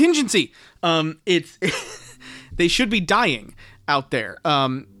Lycian contingency. They should be dying out there.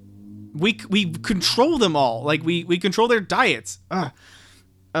 We control them all. Like we control their diets.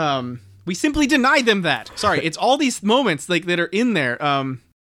 We simply deny them that. Sorry, it's all these moments like that are in there.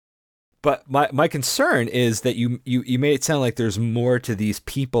 But my concern is that you made it sound like there's more to these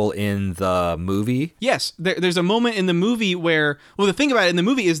people in the movie. Yes, there's a moment in the movie where, well, the thing about it in the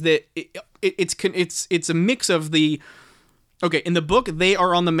movie is that it's a mix of the. Okay, in the book, they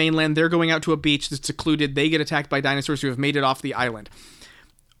are on the mainland. They're going out to a beach that's secluded. They get attacked by dinosaurs who have made it off the island.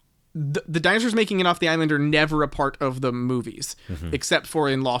 The dinosaurs making it off the island are never a part of the movies, except for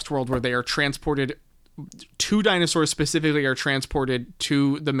in Lost World, where they are transported. 2 dinosaurs specifically are transported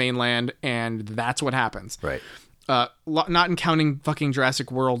to the mainland, and that's what happens. Right. Not counting fucking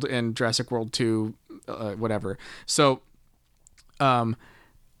Jurassic World and Jurassic World 2, whatever. So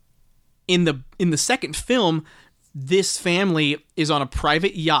In the second film, this family is on a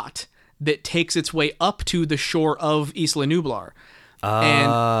private yacht that takes its way up to the shore of Isla Nublar.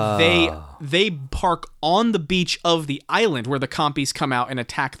 And they park on the beach of the island where the compies come out and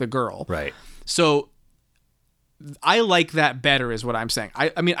attack the girl. Right. So I like that better is what I'm saying.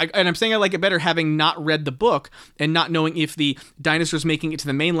 I'm saying I like it better having not read the book and not knowing if the dinosaurs making it to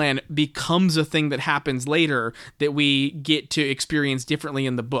the mainland becomes a thing that happens later that we get to experience differently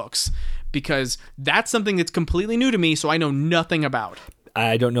in the books, because that's something that's completely new to me, so I know nothing about.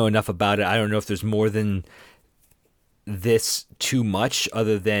 I don't know enough about it. I don't know if there's more than this too much,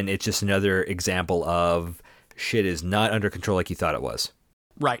 other than it's just another example of shit is not under control like you thought it was.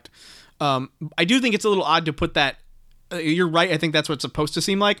 Right. I do think it's a little odd to put that. You're right. I think that's what it's supposed to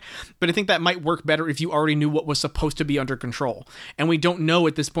seem like, but I think that might work better if you already knew what was supposed to be under control. And we don't know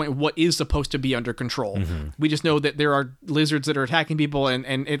at this point what is supposed to be under control. Mm-hmm. We just know that there are lizards that are attacking people,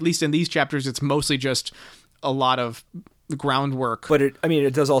 and at least in these chapters, it's mostly just a lot of groundwork. But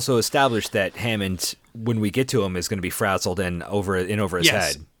it does also establish that Hammond, when we get to him, is going to be frazzled and over his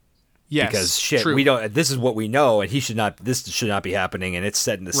head. Yes, because shit, true. We don't. This is what we know, and this should not be happening, and it's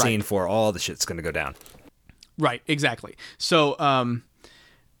setting the scene for all the shit's going to go down. Right, exactly. So,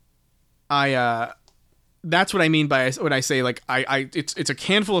 that's what I mean by when I say like it's a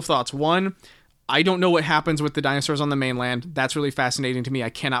handful of thoughts. One, I don't know what happens with the dinosaurs on the mainland. That's really fascinating to me. I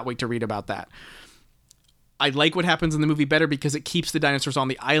cannot wait to read about that. I like what happens in the movie better because it keeps the dinosaurs on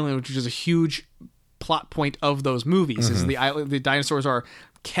the island, which is a huge plot point of those movies. Mm-hmm. Is the dinosaurs are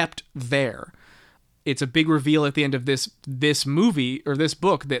kept there. It's a big reveal at the end of this movie or this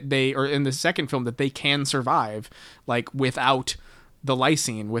book that they, or in the second film, that they can survive like without the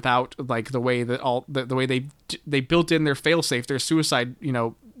lysine, without like the way that the way they built in their failsafe, their suicide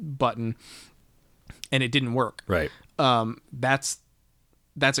button, and it didn't work. Right. That's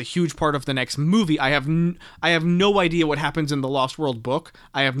a huge part of the next movie. I have no idea what happens in the Lost World book.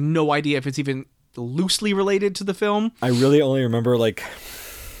 I have no idea if it's even loosely related to the film. I really only remember like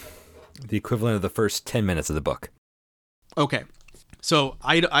the equivalent of the first 10 minutes of the book. Okay. So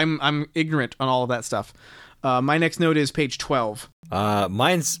I'm ignorant on all of that stuff. My next note is page 12.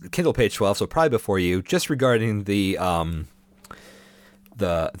 Mine's Kindle page 12, so probably before you, just regarding the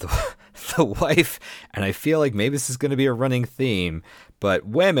wife, and I feel like maybe this is going to be a running theme, but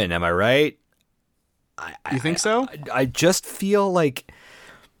women, am I right? You think so? I just feel like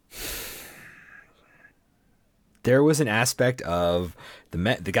there was an aspect of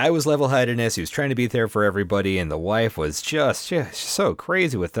the guy was level-headedness. He was trying to be there for everybody, and the wife was just so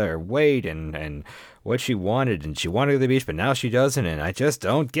crazy with her weight and what she wanted, and she wanted to go to the beach, but now she doesn't, and I just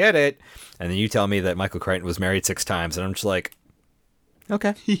don't get it. And then you tell me that Michael Crichton was married 6 times, and I'm just like,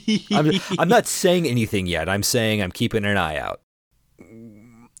 okay. I'm not saying anything yet. I'm saying I'm keeping an eye out.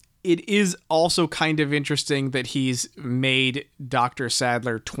 It is also kind of interesting that he's made Dr.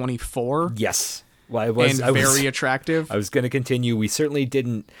 Sadler 24. Yes. Well, very attractive. I was going to continue. We certainly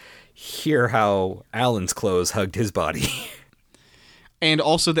didn't hear how Alan's clothes hugged his body. And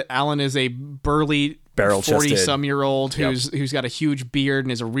also that Alan is a burly, barrel-chested 40-some-year-old who's got a huge beard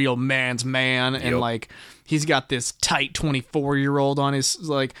and is a real man's man. Yep. And like he's got this tight 24-year-old on his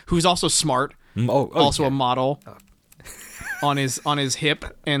who's also smart, a model on his hip,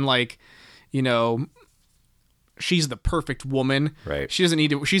 and she's the perfect woman. Right. She doesn't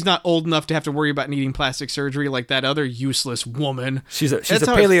need to. She's not old enough to have to worry about needing plastic surgery like that other useless woman. She's a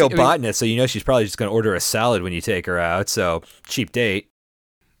paleobotanist, so she's probably just going to order a salad when you take her out. So cheap date.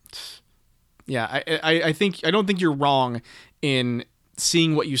 Yeah, I don't think you're wrong in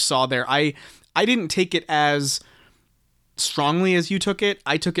seeing what you saw there. I didn't take it as strongly as you took it.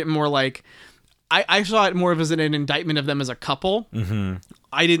 I took it more like I saw it more of as an indictment of them as a couple. Mm-hmm.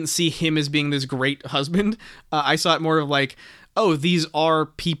 I didn't see him as being this great husband. I saw it more of like, oh, these are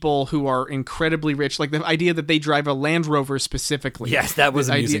people who are incredibly rich. Like the idea that they drive a Land Rover specifically. Yes, that was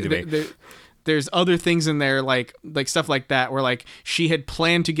amusing to me. There's other things in there, like stuff like that, where like she had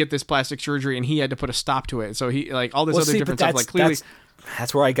planned to get this plastic surgery and he had to put a stop to it. So he all this other different stuff. Like clearly,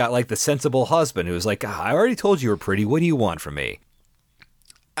 that's where I got like the sensible husband who was like, I already told you were pretty. What do you want from me?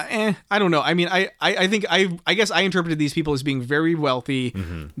 I don't know. I mean, I think I guess I interpreted these people as being very wealthy,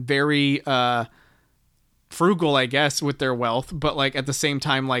 mm-hmm. very frugal, I guess, with their wealth. But like at the same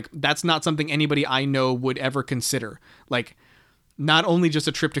time, like that's not something anybody I know would ever consider. Like not only just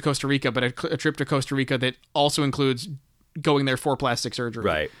a trip to Costa Rica, but a trip to Costa Rica that also includes going there for plastic surgery.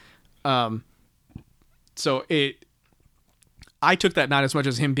 Right. So I took that not as much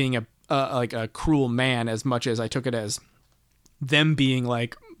as him being a cruel man, as much as I took it as them being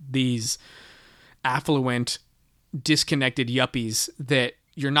like these affluent, disconnected yuppies that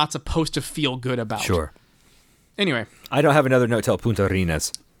you're not supposed to feel good about. Sure. Anyway. I don't have another note till Punta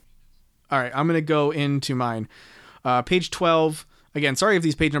Arenas. All right, I'm going to go into mine. Page 12. Again, sorry if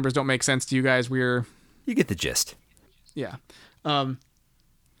these page numbers don't make sense to you guys. You get the gist. Yeah.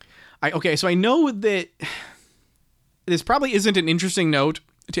 Okay, so I know that this probably isn't an interesting note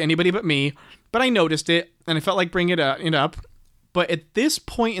to anybody but me, but I noticed it, and I felt like bringing it up. But at this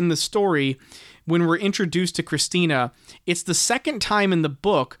point in the story, when we're introduced to Christina, it's the second time in the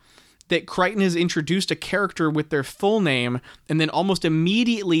book that Crichton has introduced a character with their full name and then almost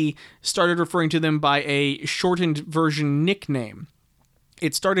immediately started referring to them by a shortened version nickname.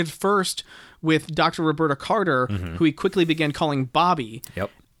 It started first with Dr. Roberta Carter, who he quickly began calling Bobby.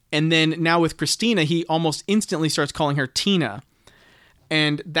 Yep. And then now with Christina, he almost instantly starts calling her Tina.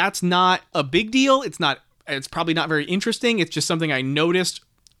 And that's not a big deal. It's probably not very interesting. It's just something I noticed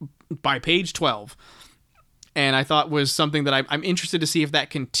by page 12. And I thought was something that I'm interested to see if that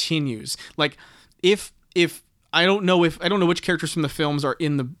continues. Like, if I don't know which characters from the films are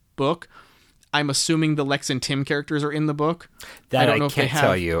in the book. I'm assuming the Lex and Tim characters are in the book. That I can't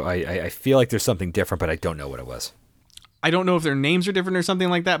tell you. I feel like there's something different, but I don't know what it was. I don't know if their names are different or something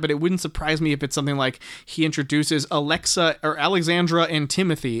like that, but it wouldn't surprise me if it's something like he introduces Alexa or Alexandra and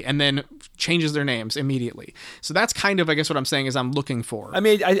Timothy and then changes their names immediately. So that's kind of, I guess, what I'm saying is I'm looking for. I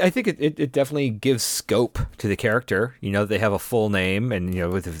mean, I think it definitely gives scope to the character. You know, they have a full name, and, you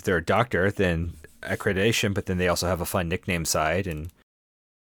know, if they're a doctor, then accreditation, but then they also have a fun nickname side. And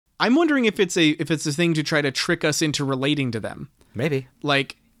I'm wondering if it's a thing to try to trick us into relating to them. Maybe.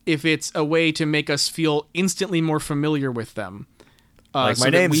 Like, if it's a way to make us feel instantly more familiar with them. Like, so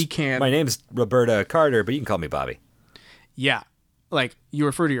my name's Roberta Carter, but you can call me Bobby. Yeah. Like, you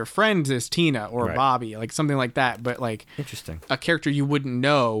refer to your friend as Tina or right. Bobby, like something like that. But, like, interesting. A character you wouldn't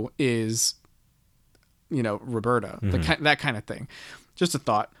know is, you know, Roberta. That kind of thing. Just a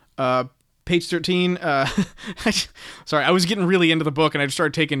thought. Page 13. Sorry, I was getting really into the book and I just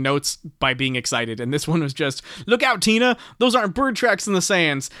started taking notes by being excited. And this one was just, look out, Tina. Those aren't bird tracks in the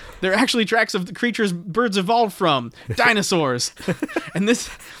sands. They're actually tracks of the creatures birds evolved from. Dinosaurs. and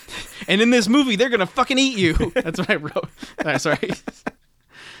in this movie, they're going to fucking eat you. That's what I wrote. Sorry.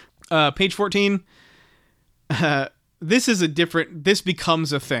 Page 14. This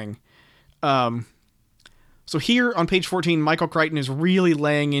becomes a thing. So here on page 14, Michael Crichton is really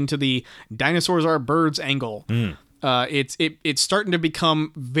laying into the dinosaurs are birds angle. It's starting to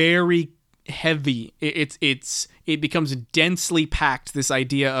become very heavy. It becomes densely packed, this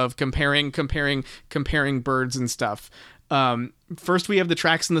idea of comparing birds and stuff. First we have the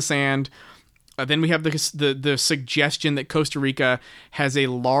tracks in the sand. Then we have the suggestion that Costa Rica has a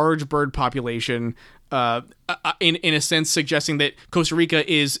large bird population, in a sense suggesting that Costa Rica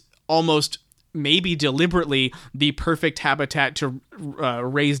is almost maybe deliberately the perfect habitat to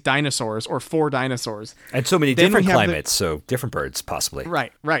raise dinosaurs or for dinosaurs. And so many different climates, so different birds possibly.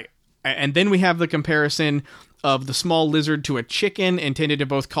 Right. And then we have the comparison of the small lizard to a chicken, intended to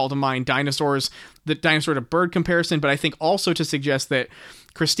both call to mind dinosaurs, the dinosaur to bird comparison, but I think also to suggest that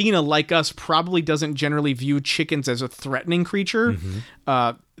Christina, like us, probably doesn't generally view chickens as a threatening creature.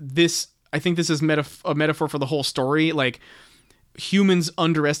 I think this is a metaphor for the whole story. Like, humans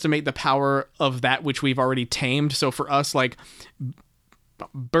underestimate the power of that which we've already tamed. So for us, like,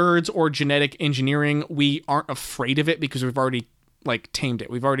 birds or genetic engineering, we aren't afraid of it because we've already, like, tamed it.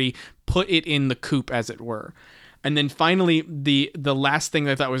 We've already put it in the coop, as it were. And then finally, the last thing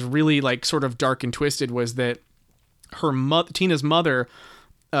that I thought was really, like, sort of dark and twisted was that Tina's mother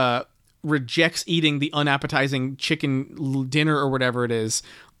rejects eating the unappetizing chicken dinner or whatever it is.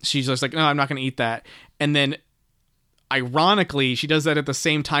 She's just like, no, I'm not going to eat that. And then ironically, she does that at the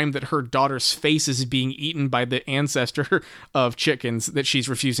same time that her daughter's face is being eaten by the ancestor of chickens that she's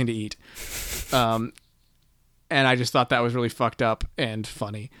refusing to eat. And I just thought that was really fucked up and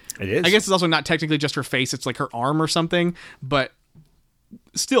funny. It is. I guess it's also not technically just her face. It's like her arm or something. But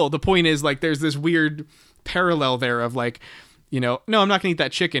still, the point is, like, there's this weird parallel there of, like, you know, no, I'm not going to eat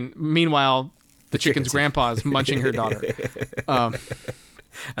that chicken. Meanwhile, the chicken's grandpa is munching her daughter.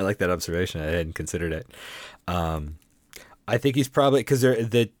 I like that observation. I hadn't considered it. I think he's probably, because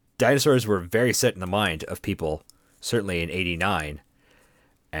the dinosaurs were very set in the mind of people, certainly in '89,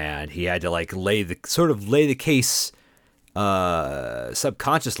 and he had to, like, lay the case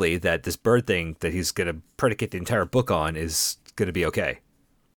subconsciously that this bird thing that he's going to predicate the entire book on is going to be okay.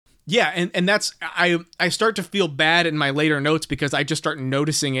 Yeah, and that's I start to feel bad in my later notes because I just start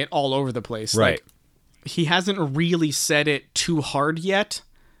noticing it all over the place. Right. Like, he hasn't really said it too hard yet,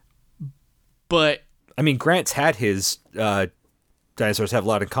 but I mean, Grant's had his dinosaurs have a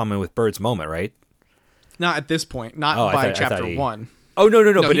lot in common with birds moment, right? Not at this point. Not Oh, by I chapter he- 1. Oh, no,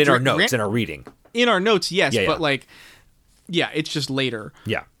 but he in our ran- notes, in our reading. In our notes, yes, Yeah, but yeah. like, yeah, it's just later.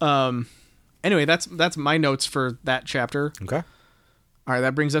 Yeah. Anyway, that's my notes for that chapter. Okay. All right,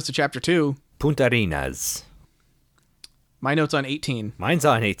 that brings us to chapter 2. Puntarinas. My notes on 18. Mine's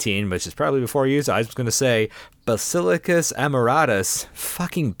on 18, which is probably before you. So I was going to say Basilicus amoratus.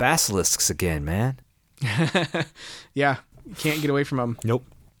 Fucking basilisks again, man. Yeah, you can't get away from them. Nope.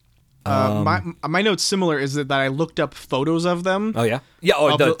 My note's similar is that I looked up photos of them. Oh, yeah? Yeah,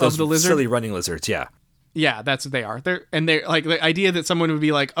 oh, Of those the lizard? silly running lizards, yeah. Yeah, that's what they are. They're like the idea that someone would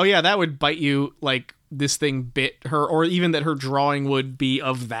be like, "Oh yeah, that would bite you," like this thing bit her, or even that her drawing would be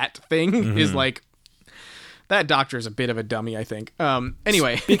of that thing is like that doctor is a bit of a dummy, I think.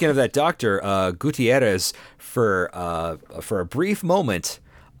 Anyway, Speaking of that doctor, Gutierrez, for a brief moment,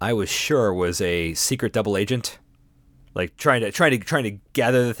 I was sure was a secret double agent, like trying to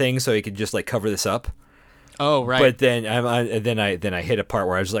gather the thing so he could just like cover this up. oh right, But then I hit a part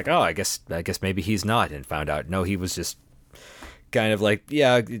where I was like, oh, I guess maybe he's not, and found out no, he was just kind of like,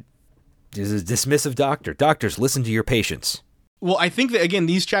 yeah, he's a dismissive doctor. Doctors, listen to your patients. well, I think that again,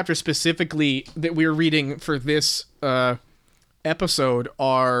 these chapters specifically that we're reading for this episode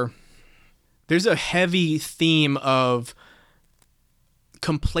there's a heavy theme of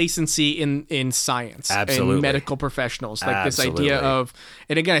complacency in science Absolutely. and medical professionals, like this idea Absolutely. of,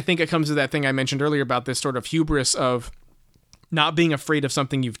 and again, I think it comes to that thing I mentioned earlier about this sort of hubris of not being afraid of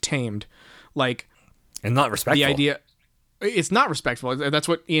something you've tamed, like And not respectful. the idea. It's not respectful. That's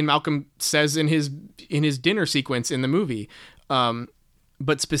what Ian Malcolm says in his dinner sequence in the movie.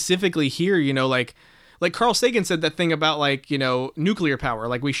 But specifically here, you know, like Carl Sagan said that thing about like, you know, nuclear power.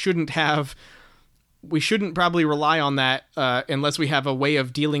 Like we shouldn't probably rely on that unless we have a way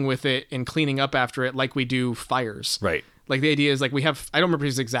of dealing with it and cleaning up after it, like we do fires. Right. Like the idea is like I don't remember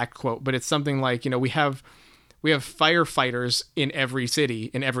his exact quote, but it's something like, you know, we have firefighters in every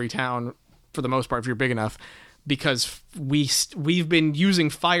city, in every town, for the most part, if you're big enough, because we've been using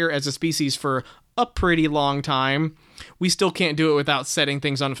fire as a species for a pretty long time. We still can't do it without setting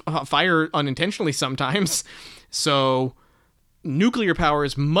things on fire unintentionally sometimes. So nuclear power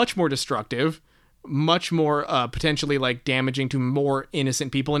is much more destructive, much more potentially like damaging to more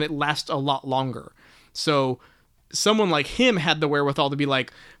innocent people, and it lasts a lot longer. So someone like him had the wherewithal to be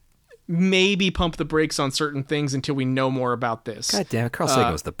like, maybe pump the brakes on certain things until we know more about this. God damn it, Carl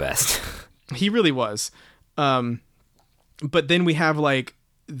Sagan was the best. He really was. But then we have like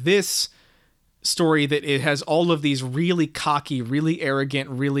this story that it has all of these really cocky, really arrogant,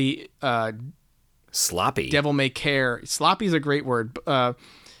 really Sloppy. devil may care. Sloppy is a great word.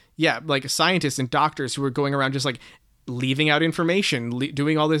 Yeah, like scientists and doctors who are going around just like leaving out information,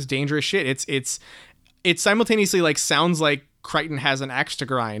 doing all this dangerous shit. It simultaneously like sounds like Crichton has an axe to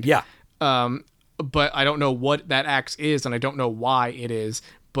grind. Yeah. But I don't know what that axe is, and I don't know why it is.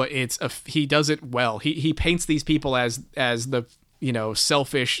 But he does it well. He paints these people as the, you know,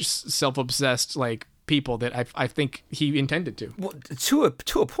 selfish, self-obsessed like people that I think he intended to. Well, to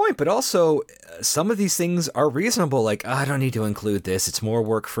a point, but also some of these things are reasonable. Like, I don't need to include this. It's more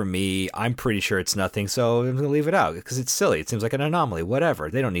work for me. I'm pretty sure it's nothing, so I'm going to leave it out because it's silly. It seems like an anomaly. Whatever.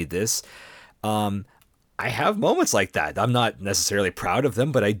 They don't need this. I have moments like that. I'm not necessarily proud of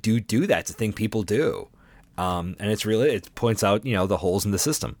them, but I do that. It's a thing people do. And it points out, you know, the holes in the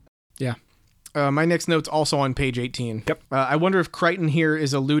system. Yeah. My next note's also on page 18. Yep. I wonder if Crichton here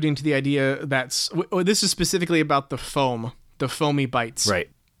is alluding to the idea this is specifically about the foamy bites. Right.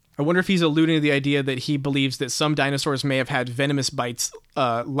 I wonder if he's alluding to the idea that he believes that some dinosaurs may have had venomous bites,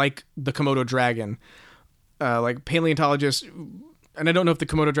 like the Komodo dragon. Like paleontologists, and I don't know if the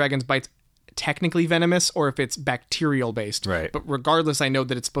Komodo dragon's bites technically venomous or if it's bacterial based. Right. But regardless, I know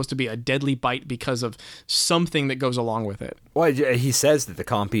that it's supposed to be a deadly bite because of something that goes along with it. Well, he says that the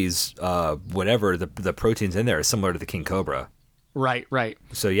Compies, whatever the proteins in there is similar to the king cobra. Right.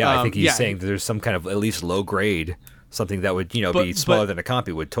 So yeah, I think he's saying that there's some kind of at least low grade, something that would, you know, be smaller than a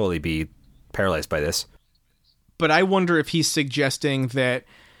Compy would totally be paralyzed by this. But I wonder if he's suggesting that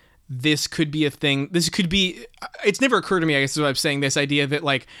this could be a thing. This could be. It's never occurred to me, I guess, is what I'm saying. This idea that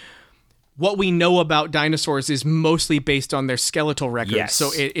like, what we know about dinosaurs is mostly based on their skeletal records. Yes.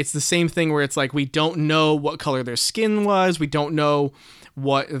 So it's the same thing where it's like we don't know what color their skin was. We don't know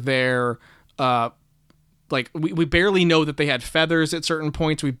what their we barely know that they had feathers at certain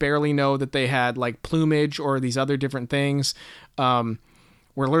points. We barely know that they had like plumage or these other different things.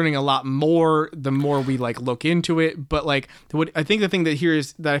 We're learning a lot more the more we like look into it. But like what I think the thing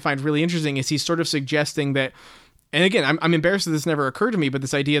that I find really interesting is he's sort of suggesting that. And again, I'm embarrassed that this never occurred to me, but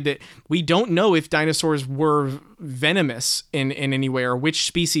this idea that we don't know if dinosaurs were venomous in any way or which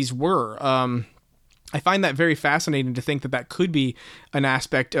species were. I find that very fascinating to think that that could be an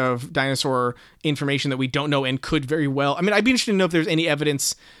aspect of dinosaur information that we don't know and could very well. I mean, I'd be interested to know if there's any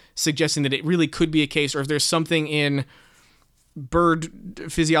evidence suggesting that it really could be a case, or if there's something in bird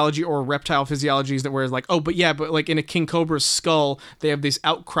physiology or reptile physiologies that where it's like, oh, but like in a king cobra's skull, they have these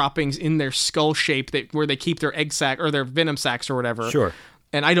outcroppings in their skull shape where they keep their egg sac or their venom sacs or whatever. Sure.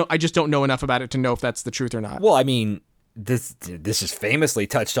 And I just don't know enough about it to know if that's the truth or not. Well, I mean, this is famously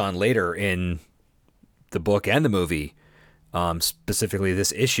touched on later in the book and the movie, specifically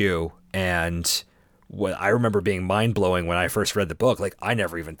this issue. And what I remember being mind blowing when I first read the book, like I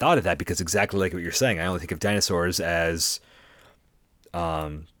never even thought of that, because exactly like what you're saying, I only think of dinosaurs as,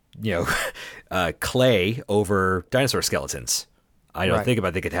 clay over dinosaur skeletons. I don't think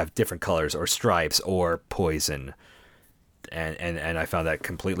about they could have different colors or stripes or poison. And I found that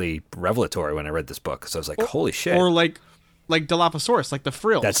completely revelatory when I read this book. So I was like, holy shit. Or like Dilophosaurus, like the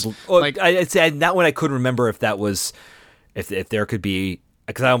frills. That's like I'd say that one I couldn't remember if that was if there could be,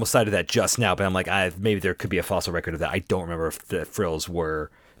 because I almost cited that just now, but I'm like, maybe there could be a fossil record of that. I don't remember if the frills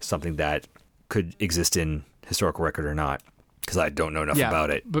were something that could exist in historical record or not, because I don't know enough about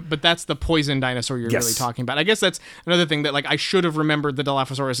it. But that's the poison dinosaur you're really talking about. I guess that's another thing that like I should have remembered the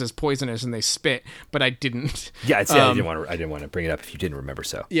Dilophosaurus as poisonous and they spit, but I didn't. Yeah, I didn't want to bring it up if you didn't remember.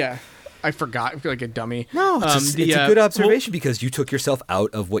 So yeah, I forgot. I feel like a dummy. No, it's a good observation, because you took yourself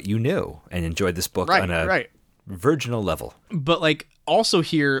out of what you knew and enjoyed this book on a virginal level. But like also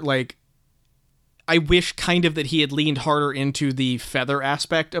here, like I wish kind of that he had leaned harder into the feather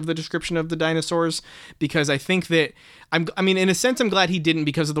aspect of the description of the dinosaurs, because I think that I mean, in a sense, I'm glad he didn't,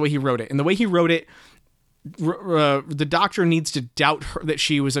 because of the way he wrote it. And the way he wrote it, the doctor needs to doubt her that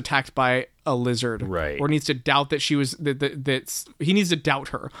she was attacked by a lizard, right? Or needs to doubt that she was that he needs to doubt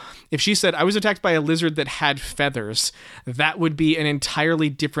her. If she said, "I was attacked by a lizard that had feathers," that would be an entirely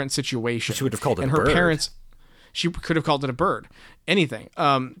different situation. She would have called it and a bird. Her parents, she could have called it a bird, anything.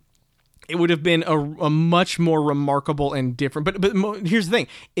 It would have been a much more remarkable and different. But here's the thing: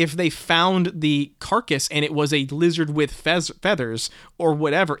 if they found the carcass and it was a lizard with feathers or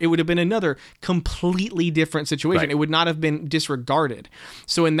whatever, it would have been another completely different situation. Right. It would not have been disregarded.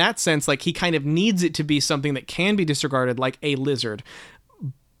 So in that sense, like he kind of needs it to be something that can be disregarded, like a lizard,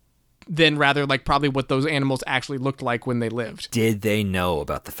 than rather like probably what those animals actually looked like when they lived. Did they know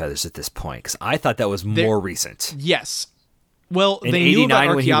about the feathers at this point? Because I thought that was more recent. Yes. Well, in they knew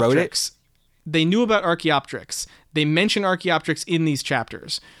about when he wrote it? They knew about Archaeopteryx. They mention Archaeopteryx in these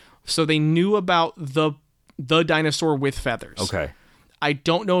chapters. So they knew about the dinosaur with feathers. Okay. I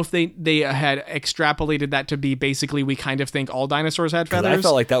don't know if they had extrapolated that to be basically we kind of think all dinosaurs had feathers. I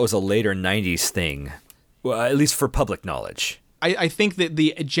felt like that was a later 90s thing, well, at least for public knowledge. I think that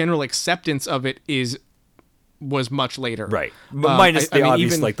the general acceptance of it was much later. Right. Minus the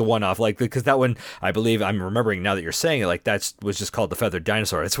obvious, like the one-off, like, because that one, I believe, I'm remembering now that you're saying it, like that was just called the feathered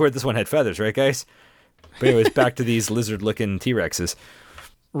dinosaur. It's where this one had feathers, right, guys? But anyways, back to these lizard-looking T-Rexes.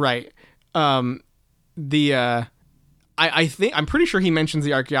 Right. I think I'm pretty sure he mentions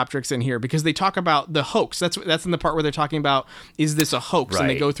the Archaeopteryx in here, because they talk about the hoax. That's in the part where they're talking about, is this a hoax? Right. And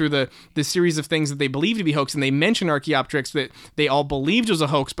they go through the series of things that they believe to be hoax, and they mention Archaeopteryx that they all believed was a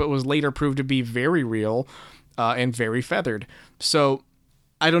hoax, but was later proved to be very real. And very feathered. So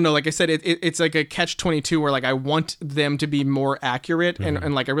I don't know. Like I said, it's like a catch-22 where like I want them to be more accurate,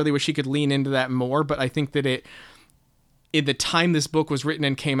 and like I really wish he could lean into that more. But I think that in the time this book was written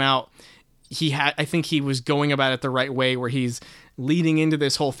and came out, I think he was going about it the right way, where he's leading into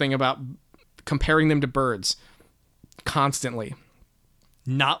this whole thing about comparing them to birds constantly,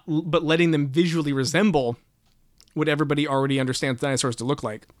 but letting them visually resemble what everybody already understands dinosaurs to look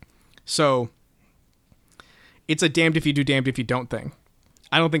like. So it's a damned if you do, damned if you don't thing.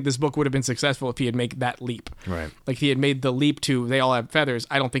 I don't think this book would have been successful if he had made that leap. Right. Like if he had made the leap to they all have feathers,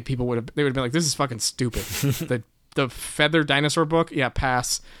 I don't think people would have. They would have been like, this is fucking stupid. the feather dinosaur book, yeah,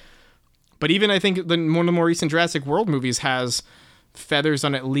 pass. But even I think one of the more recent Jurassic World movies has feathers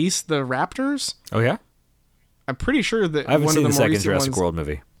on at least the raptors. Oh yeah. I'm pretty sure that I haven't one seen of the the more second recent Jurassic ones, World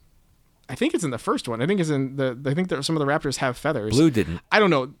movie. I think it's in the first one. I think it's in I think that some of the raptors have feathers. Blue didn't. I don't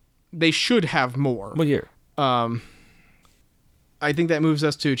know. They should have more. What year? I think that moves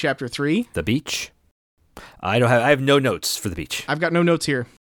us to chapter 3. The beach. I have no notes for the beach. I've got no notes here.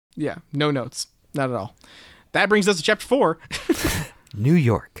 Yeah, no notes. Not at all. That brings us to chapter 4. New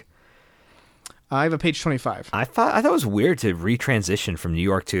York. I have a page 25. I thought it was weird to retransition from New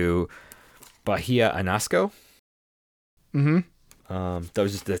York to Bahia Anasco. Mm-hmm. That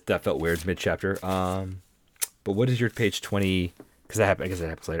was just that felt weird mid chapter. But what is your page 20? Because I guess it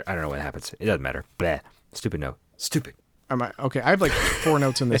happens later. I don't know when it happens. It doesn't matter. Blah. Stupid note. Stupid. Okay, I have like 4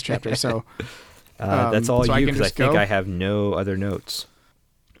 notes in this chapter, so That's all so you, I can because I just think go. I have no other notes.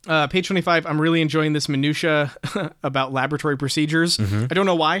 Page 25, I'm really enjoying this minutia about laboratory procedures. I don't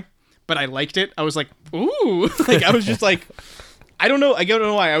know why, but I liked it. I was like, ooh. Like, I was just like, I don't know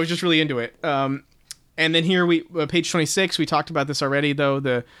why. I was just really into it. And then here, page 26, we talked about this already, though.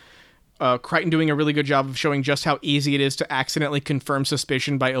 The Crichton doing a really good job of showing just how easy it is to accidentally confirm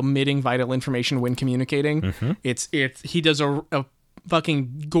suspicion by omitting vital information when communicating. He does a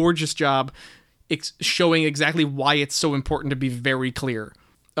fucking gorgeous job showing exactly why it's so important to be very clear.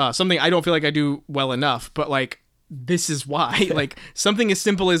 Something I don't feel like I do well enough, but like, this is why. Like, something as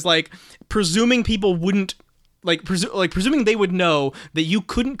simple as like presuming people wouldn't presuming they would know that you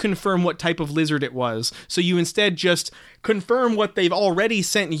couldn't confirm what type of lizard it was, so you instead just confirm what they've already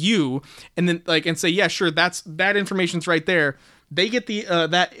sent you, and then and say, yeah, sure, that information's right there. They get the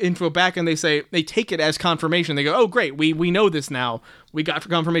that info back, and they take it as confirmation. They go, oh great, we know this now. We got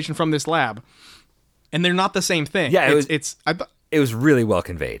confirmation from this lab, and they're not the same thing. Yeah, it was really well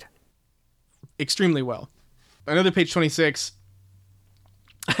conveyed, extremely well. Another page 26.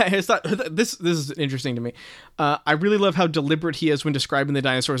 I thought this is interesting to me. I really love how deliberate he is when describing the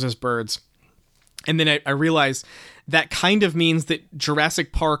dinosaurs as birds. And then I realize that kind of means that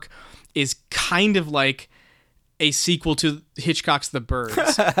Jurassic Park is kind of like a sequel to Hitchcock's The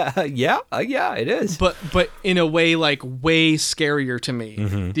Birds. Yeah, it is. But in a way, like, way scarier to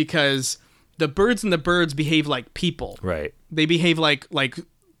me, because the birds and the birds behave like people. Right. They behave like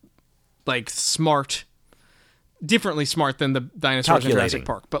smart. Differently smart than the dinosaurs in Jurassic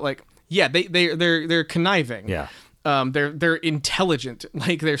Park, but like, yeah, they're conniving. Yeah, they're intelligent.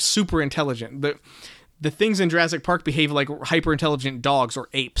 Like, they're super intelligent. The things in Jurassic Park behave like hyper intelligent dogs or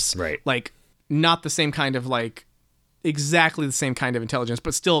apes. Right. Like, not the same kind of like exactly the same kind of intelligence,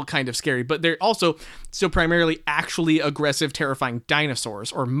 but still kind of scary. But they're also still primarily actually aggressive, terrifying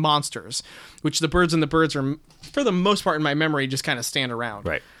dinosaurs or monsters, which the birds and the birds are, for the most part in my memory, just kind of stand around.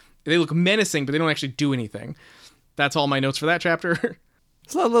 Right. They look menacing, but they don't actually do anything. That's all my notes for that chapter.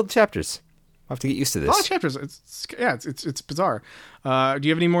 It's a lot of little chapters. I'll have to get used to this. A lot of chapters. It's bizarre. Do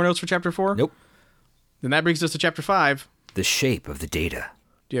you have any more notes for chapter 4? Nope. Then that brings us to chapter 5. The shape of the data.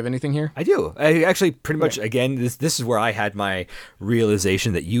 Do you have anything here? I do. I actually pretty much, again, this is where I had my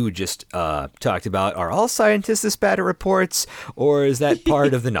realization that you just talked about. Are all scientists as bad at reports, or is that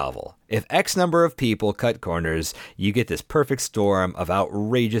part of the novel? If X number of people cut corners, you get this perfect storm of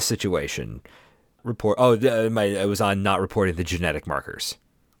outrageous situation. I was on not reporting the genetic markers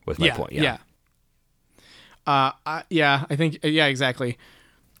was my point. Yeah. I think, exactly.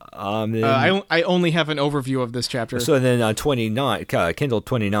 I only have an overview of this chapter. So then on 29, Kindle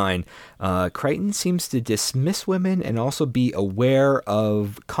 29, Crichton seems to dismiss women and also be aware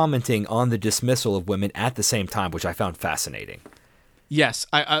of commenting on the dismissal of women at the same time, which I found fascinating. Yes,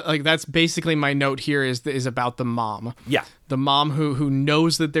 I like, that's basically my note here is about the mom. Yeah. The mom who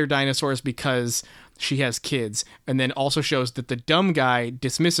knows that they're dinosaurs because she has kids, and then also shows that the dumb guy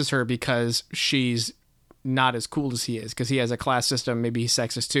dismisses her because she's not as cool as he is, because he has a class system. Maybe he's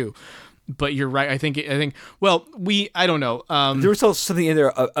sexist too. But you're right. I think. Well, I don't know. There was also something in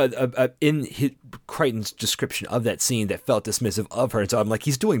there in Crichton's description of that scene that felt dismissive of her, and so I'm like,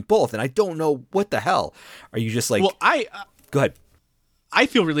 he's doing both, and I don't know what the hell. Are you just like? Well, go ahead. I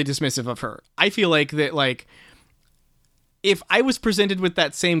feel really dismissive of her. I feel like that, like, if I was presented with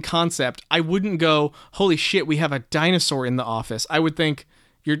that same concept, I wouldn't go, holy shit, we have a dinosaur in the office. I would think,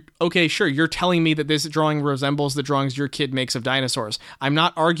 you're telling me that this drawing resembles the drawings your kid makes of dinosaurs. I'm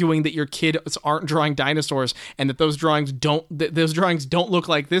not arguing that your kids aren't drawing dinosaurs and that those drawings don't look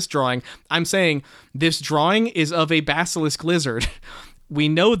like this drawing. I'm saying this drawing is of a basilisk lizard. We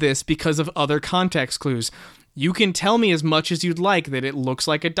know this because of other context clues. You can tell me as much as you'd like that it looks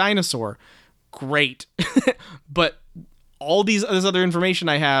like a dinosaur. Great. But all this other information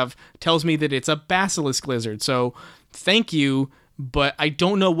I have tells me that it's a basilisk lizard. So thank you, but I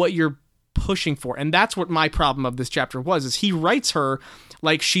don't know what you're pushing for. And that's what my problem of this chapter was, is he writes her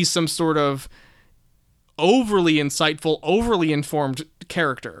like she's some sort of overly insightful, overly informed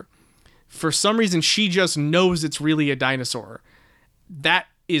character. For some reason, she just knows it's really a dinosaur. That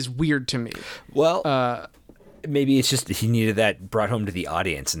is weird to me. Well, maybe it's just that he needed that brought home to the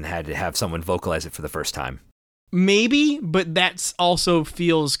audience and had to have someone vocalize it for the first time. Maybe, but that also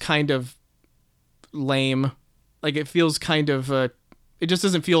feels kind of lame. Like, it feels kind of, it just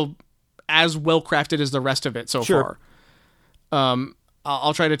doesn't feel as well crafted as the rest of it so far.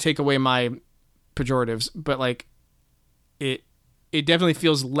 I'll try to take away my pejoratives, but like, it definitely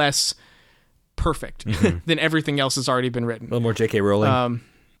feels less perfect than everything else that's already been written. A little more J.K. Rowling.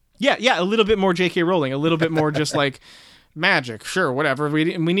 Yeah, a little bit more J.K. Rowling, a little bit more just like magic, sure, whatever.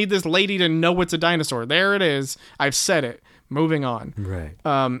 We need this lady to know it's a dinosaur. There it is. I've said it. Moving on. Right.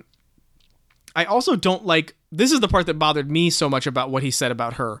 I also don't like, this is the part that bothered me so much about what he said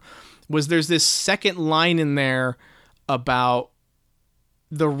about her, was there's this second line in there about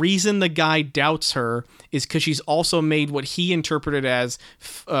the reason the guy doubts her is because she's also made what he interpreted as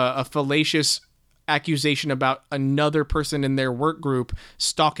a fallacious accusation about another person in their work group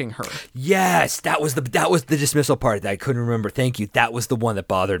stalking her. Yes, that was the dismissal part that I couldn't remember. Thank you. That was the one that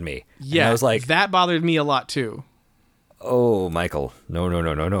bothered me. Yeah, and I was like, that bothered me a lot too. Oh, Michael, no.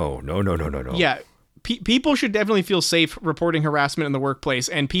 Yeah, people should definitely feel safe reporting harassment in the workplace,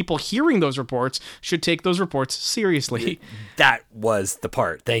 and people hearing those reports should take those reports seriously. That was the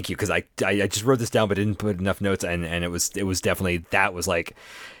part. Thank you, because I just wrote this down but didn't put enough notes, and it was definitely, that was like,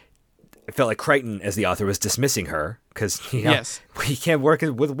 I felt like Crichton as the author was dismissing her because yes, we can't work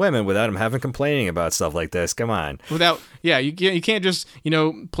with women without him having complaining about stuff like this. Come on, you can't just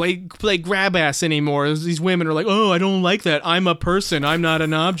play grab ass anymore. These women are like, oh, I don't like that. I'm a person. I'm not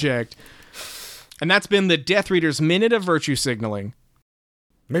an object. And that's been the Death Reader's minute of virtue signaling.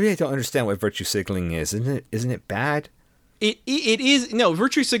 Maybe I don't understand what virtue signaling is. Isn't it bad? It is. No,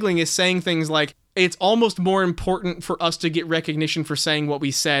 virtue signaling is saying things like, it's almost more important for us to get recognition for saying what we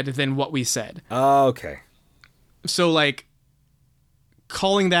said than what we said. Oh, okay. So, like,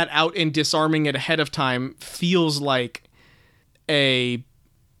 calling that out and disarming it ahead of time feels like it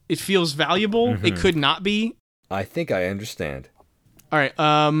feels valuable. Mm-hmm. It could not be. I think I understand. All right.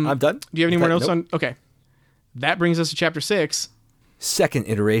 I'm done. Do you have any more notes nope. on? Okay. That brings us to chapter 6. Second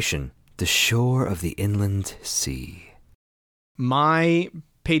iteration, the shore of the inland sea. My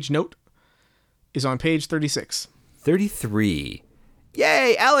page note is on page 36. 33.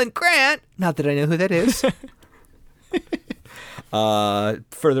 Yay, Alan Grant! Not that I know who that is.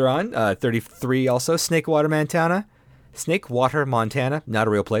 Further on, 33 also, Snakewater, Montana, not a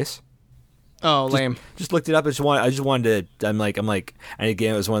real place. Oh, lame. Just looked it up. I just wanted to. I'm like, and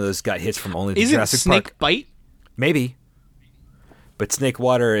again, it was one of those got hits from only the Jurassic Park. Isn't Snake Bite? Maybe. But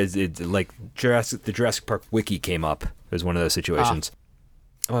Snakewater is like the Jurassic Park wiki came up. It was one of those situations.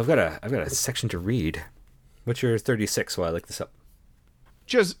 Oh, I've got a section to read. What's your 36 while I look this up?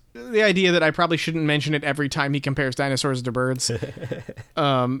 Just the idea that I probably shouldn't mention it every time he compares dinosaurs to birds.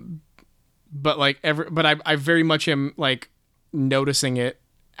 But I very much am like noticing it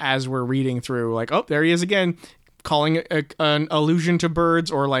as we're reading through, like, oh, there he is again, calling an allusion to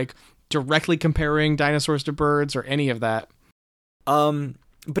birds, or like directly comparing dinosaurs to birds, or any of that.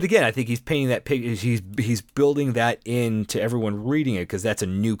 But again, I think he's painting that picture. He's building that into everyone reading it because that's a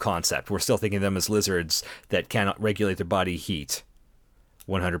new concept. We're still thinking of them as lizards that cannot regulate their body heat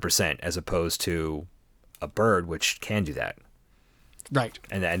 100%, as opposed to a bird which can do that. Right.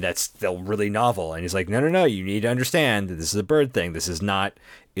 And that's still really novel. And he's like, no, you need to understand that this is a bird thing. This is not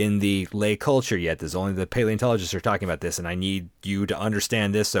in the lay culture yet. There's only the paleontologists are talking about this, and I need you to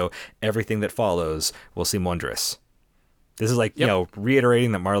understand this so everything that follows will seem wondrous. This is like,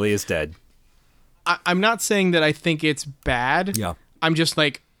 reiterating that Marley is dead. I'm not saying that I think it's bad. Yeah. I'm just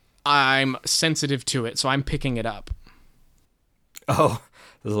like, I'm sensitive to it, so I'm picking it up. Oh,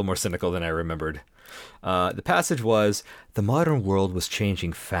 this is a little more cynical than I remembered. The passage was, the modern world was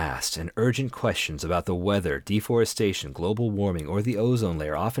changing fast, and urgent questions about the weather, deforestation, global warming, or the ozone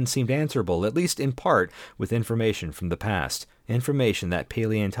layer often seemed answerable, at least in part, with information from the past, information that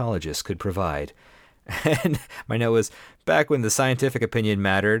paleontologists could provide. And my note was, back when the scientific opinion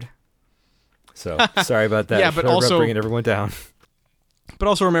mattered. So, sorry about that. Yeah, but also bringing everyone down. But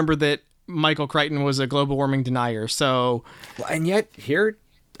also remember that Michael Crichton was a global warming denier, so... Well, and yet, here...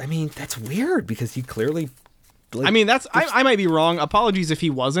 I mean, that's weird because he clearly... Like, I mean, I might be wrong. Apologies if he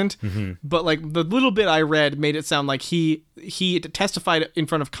wasn't. Mm-hmm. But like the little bit I read made it sound like he testified in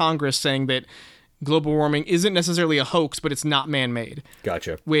front of Congress saying that global warming isn't necessarily a hoax, but it's not man-made.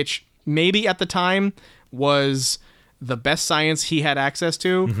 Gotcha. Which maybe at the time was the best science he had access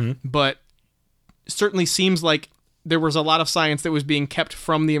to, mm-hmm. but certainly seems like there was a lot of science that was being kept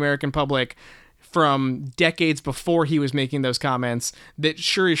from the American public from decades before he was making those comments that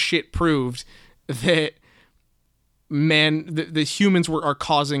sure as shit proved that the humans are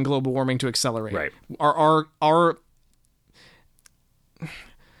causing global warming to accelerate. Right. Our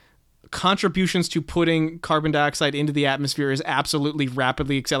contributions to putting carbon dioxide into the atmosphere is absolutely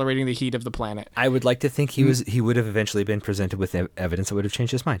rapidly accelerating the heat of the planet. I would like to think he would have eventually been presented with evidence that would have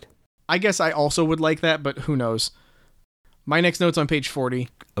changed his mind. I guess I also would like that, but who knows? My next note's on page 40.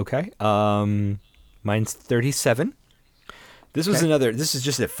 Okay. Mine's 37. This was this is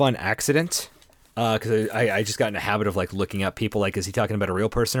just a fun accident. Because I just got in a habit of like looking up people, like, is he talking about a real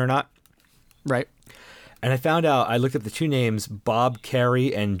person or not? Right. And I found out, I looked up the two names, Bob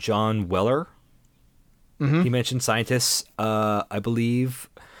Carey and John Weller. He mentioned scientists, I believe.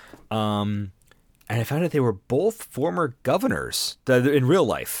 And I found out they were both former governors in real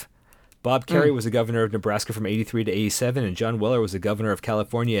life. Bob Carey was the governor of Nebraska from 83 to 87, and John Weller was the governor of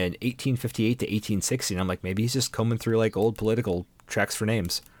California in 1858 to 1860. And I'm like, maybe he's just combing through like old political tracks for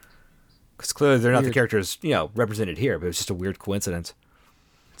names. Because clearly they're not the characters, represented here, but it was just a weird coincidence.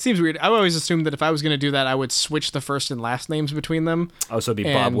 Seems weird. I always assumed that if I was going to do that, I would switch the first and last names between them. Oh, so it'd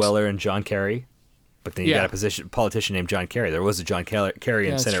be Bob Weller and John Carey? But then you got a politician named John Kerry. There was a John Kerry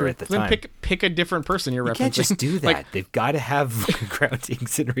in senator at the time. Then pick a different person you're referencing. You can't just do that. They've got to have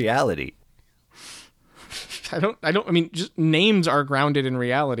groundings in reality. I mean, just names are grounded in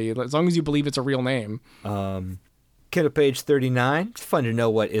reality as long as you believe it's a real name. Kindle page 39. It's fun to know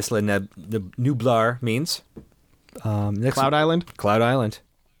what Isla Nublar means. Cloud Island. Cloud Island.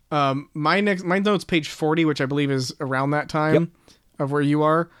 My note's page 40, which I believe is around that time of where you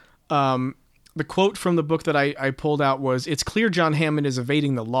are. The quote from the book that I pulled out was, "It's clear John Hammond is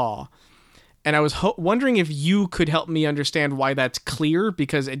evading the law." And I was wondering if you could help me understand why that's clear,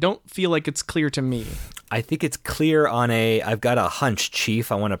 because I don't feel like it's clear to me. I think it's clear on I've got a hunch,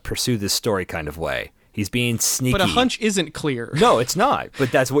 Chief. I want to pursue this story kind of way. He's being sneaky. But a hunch isn't clear. No, it's not. But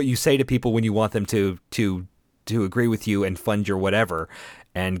that's what you say to people when you want them to agree with you and fund your whatever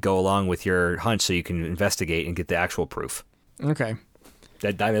and go along with your hunch so you can investigate and get the actual proof. Okay.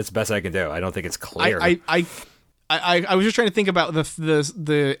 That's the best I can do. I don't think it's clear. I was just trying to think about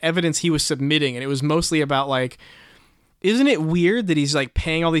the evidence he was submitting, and it was mostly about like, isn't it weird that he's like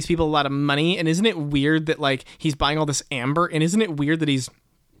paying all these people a lot of money, and isn't it weird that like he's buying all this amber, and isn't it weird that he's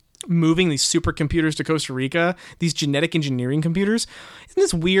moving these supercomputers to Costa Rica, these genetic engineering computers? Isn't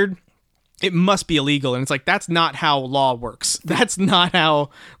this weird? It must be illegal, and it's like, that's not how law works. That's not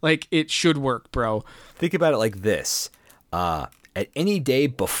how like it should work, bro. Think about it like this. At any day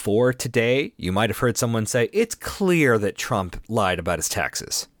before today, you might have heard someone say, it's clear that Trump lied about his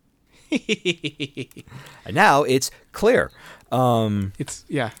taxes. And now it's clear. I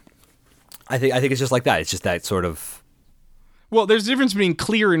think it's just like that. It's just that sort of... Well, there's a difference between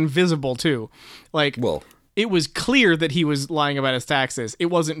clear and visible, too. Like, it was clear that he was lying about his taxes. It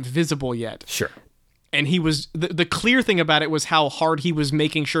wasn't visible yet. Sure. And he was... The clear thing about it was how hard he was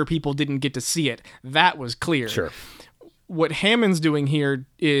making sure people didn't get to see it. That was clear. Sure. What Hammond's doing here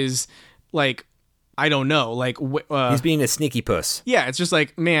is like, I don't know, like he's being a sneaky puss. Yeah, it's just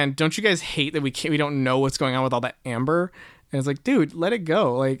like, man, don't you guys hate that we don't know what's going on with all that amber? And it's like, dude, let it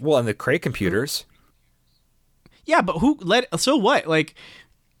go. Like, well, and the Cray computers. Yeah, but so what? Like,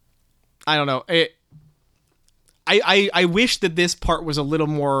 I don't know. I wish that this part was a little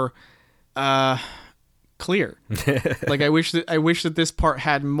more clear. Like, I wish that this part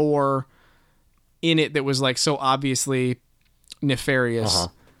had more in it that was like so obviously nefarious.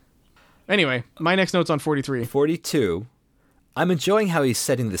 Anyway, my next note's on 43. 42. I'm enjoying how he's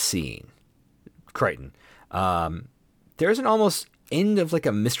setting the scene. Crichton. There's an almost end of like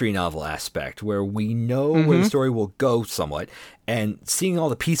a mystery novel aspect where we know where the story will go somewhat, and seeing all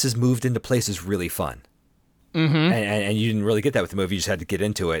the pieces moved into place is really fun. And you didn't really get that with the movie. You just had to get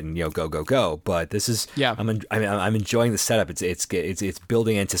into it and go. But this is I'm enjoying the setup. It's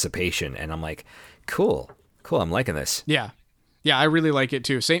building anticipation, and I'm like, cool. I'm liking this. Yeah, I really like it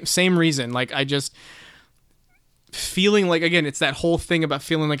too. Same reason. Like, I just feeling like, again, it's that whole thing about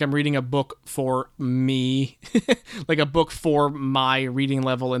feeling like I'm reading a book for me, like a book for my reading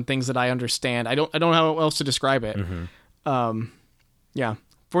level and things that I understand. I don't know how else to describe it.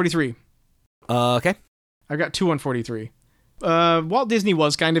 43. Okay. I've got 2 on 43. Walt Disney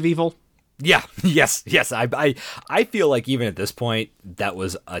was kind of evil. Yeah. Yes. I feel like even at this point, that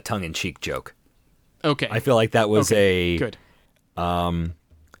was a tongue-in-cheek joke. Okay. I feel like that was good.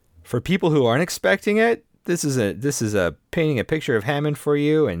 For people who aren't expecting it, this is a painting a picture of Hammond for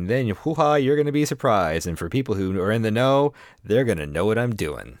you, and then hoo-ha, you're going to be surprised. And for people who are in the know, they're going to know what I'm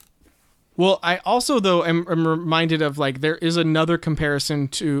doing. Well, I also, though, am reminded of, like, there is another comparison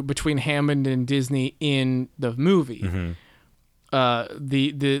between Hammond and Disney in the movie.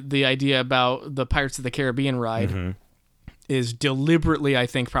 The idea about the Pirates of the Caribbean ride is deliberately, I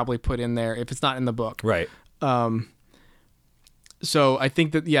think, probably put in there if it's not in the book. Right. So I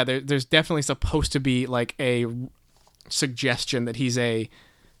think that, there's definitely supposed to be like a suggestion that he's a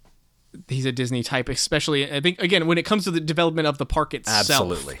Disney type, especially, I think, again, when it comes to the development of the park itself.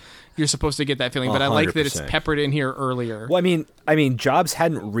 Absolutely. You're supposed to get that feeling, but 100%. I like that it's peppered in here earlier. Well, I mean, Jobs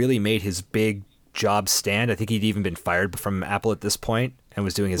hadn't really made his big job stand. I think he'd even been fired from Apple at this point and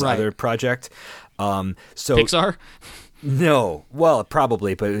was doing his other project. So Pixar? No, well,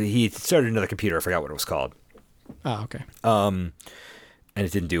 probably, but he started another computer. I forgot what it was called. Oh, okay. And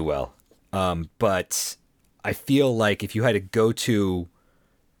it didn't do well. But I feel like if you had to go to,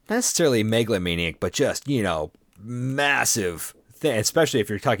 not necessarily Megalomaniac, but just, massive thing, especially if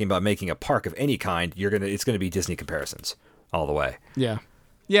you're talking about making a park of any kind, it's gonna be Disney comparisons all the way. Yeah.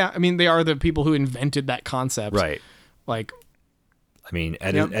 Yeah, I mean, they are the people who invented that concept. Right. Like, I mean,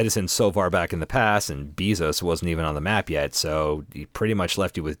 Edison's so far back in the past, and Bezos wasn't even on the map yet, so he pretty much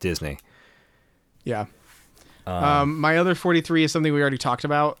left you with Disney. yeah. My other 43 is something we already talked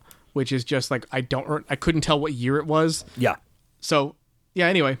about, which is just like, I couldn't tell what year it was. Yeah. So, yeah,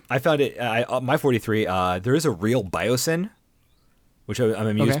 anyway. I found it, my 43, there is a real Biosyn, which I'm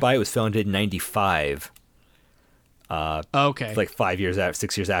amused by. It was filmed in 95. Okay. Like 6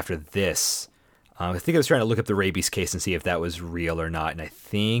 years after this. I think I was trying to look up the rabies case and see if that was real or not, and I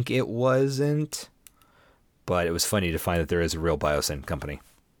think it wasn't. But it was funny to find that there is a real Biosyn company.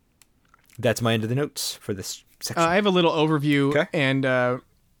 That's my end of the notes for this section. I have a little overview, and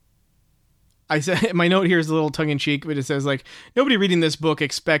I said my note here is a little tongue in cheek, but it says like nobody reading this book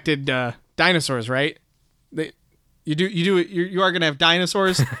expected dinosaurs, right? You are gonna have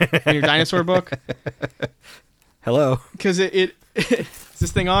dinosaurs in your dinosaur book. Hello, because it is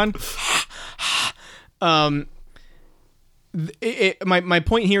this thing on. My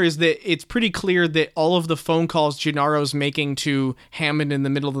point here is that it's pretty clear that all of the phone calls Gennaro's making to Hammond in the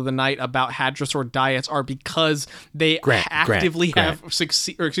middle of the night about hadrosaur diets are because they actively have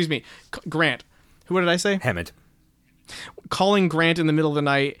succeed. Or excuse me, Grant. What did I say? Hammond. Calling Grant in the middle of the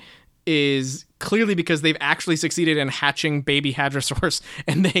night is clearly because they've actually succeeded in hatching baby hadrosaurs,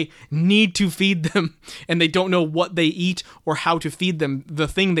 and they need to feed them, and they don't know what they eat or how to feed them the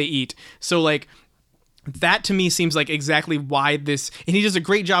thing they eat. So like, that to me seems like exactly why this, and he does a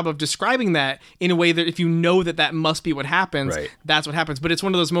great job of describing that in a way that if you know that must be what happens, right, that's what happens. But it's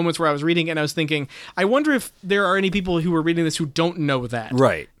one of those moments where I was reading and I was thinking, I wonder if there are any people who were reading this who don't know that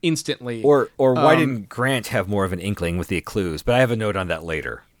right instantly. Or why didn't Grant have more of an inkling with the clues? But I have a note on that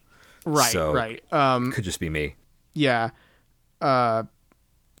later. Right, so right. Could just be me. Yeah.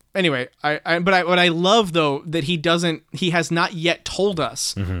 Anyway, what I love though that he has not yet told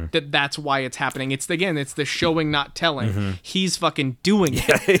us that that's why it's happening. It's the showing, not telling. He's fucking doing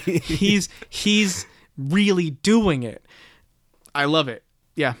it. he's really doing it. I love it.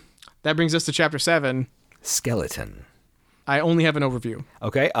 Yeah. That brings us to chapter 7. Skeleton. I only have an overview.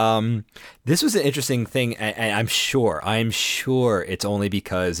 Okay. This was an interesting thing, and I'm sure it's only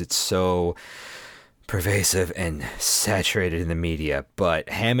because it's so pervasive and saturated in the media, but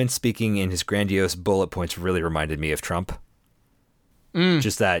Hammond speaking in his grandiose bullet points really reminded me of Trump.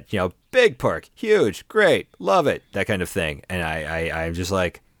 Just that, big park, huge, great, love it, that kind of thing. And I'm just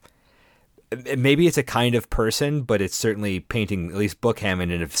like, maybe it's a kind of person, but it's certainly painting at least Book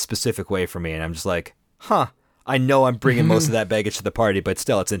Hammond in a specific way for me. And I'm just like, I know I'm bringing most of that baggage to the party, but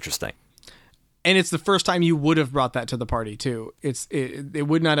still, it's interesting. And it's the first time you would have brought that to the party too. It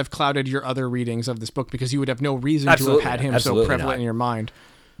would not have clouded your other readings of this book because you would have no reason to have had him so prevalent in your mind.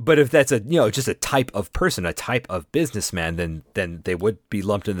 But if that's just a type of person, a type of businessman, then they would be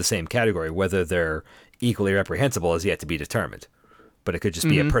lumped in the same category. Whether they're equally reprehensible is yet to be determined. But it could just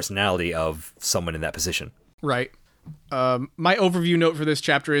be a personality of someone in that position. Right. My overview note for this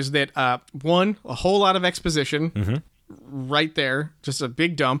chapter is that one, a whole lot of exposition right there, just a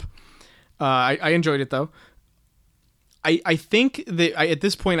big dump. I enjoyed it though. I think that at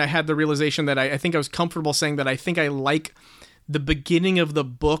this point I had the realization that I think I was comfortable saying that I think I like the beginning of the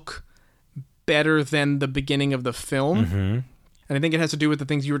book better than the beginning of the film. And I think it has to do with the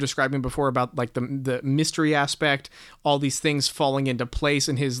things you were describing before about like the mystery aspect, all these things falling into place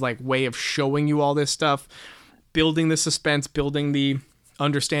and his like way of showing you all this stuff, building the suspense, building the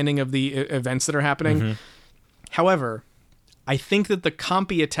understanding of the events that are happening. However, I think that the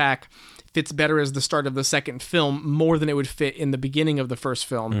Compy attack fits better as the start of the second film more than it would fit in the beginning of the first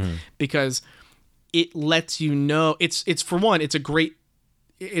film because it lets you know it's for one, it's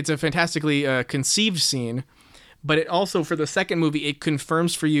a fantastically conceived scene, but it also for the second movie it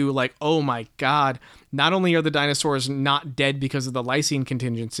confirms for you like, oh my god, not only are the dinosaurs not dead because of the lysine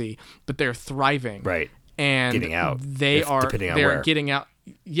contingency, but they're thriving. Right. And getting out. They're getting out.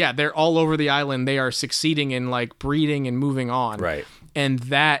 Yeah, they're all over the island. They are succeeding in like breeding and moving on. Right. And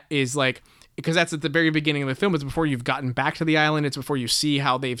that is like, because that's at the very beginning of the film. It's before you've gotten back to the island. It's before you see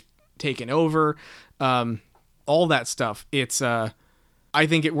how they've taken over. All that stuff. It's, I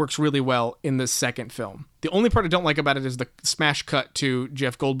think it works really well in the second film. The only part I don't like about it is the smash cut to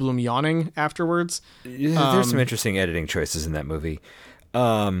Jeff Goldblum yawning afterwards. There's some interesting editing choices in that movie.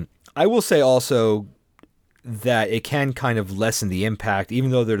 I will say also, that it can kind of lessen the impact, even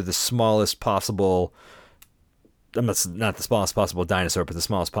though they're the smallest possible. Not the smallest possible dinosaur, but the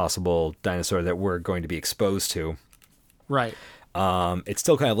smallest possible dinosaur that we're going to be exposed to. Right. It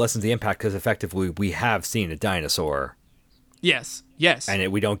still kind of lessens the impact because effectively we have seen a dinosaur. Yes.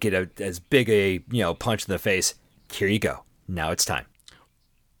 And we don't get as big a punch in the face. Here you go. Now it's time.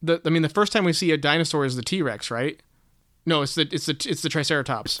 The first time we see a dinosaur is the T-Rex, right? No, it's the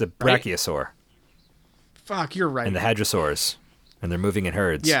Triceratops. It's the right? Brachiosaur. Fuck, you're right. And the Hadrosaurs, and they're moving in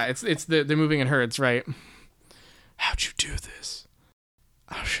herds. Yeah, they're moving in herds, right? How'd you do this?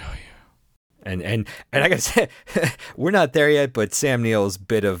 I'll show you. And I gotta say, we're not there yet, but Sam Neill's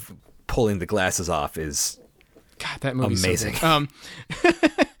bit of pulling the glasses off is that movie's amazing. So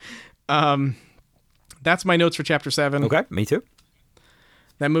that's my notes for chapter 7. Okay, me too.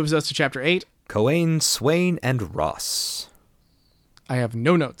 That moves us to chapter 8. Coain, Swain, and Ross. I have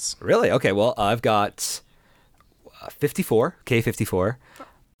no notes. Really? Okay, well, I've got 54, K54.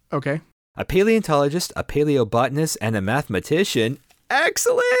 Okay. A paleontologist, a paleobotanist, and a mathematician.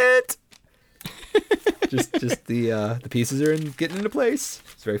 Excellent! just the pieces are getting into place.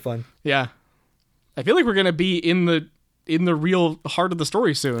 It's very fun. Yeah. I feel like we're going to be in the real heart of the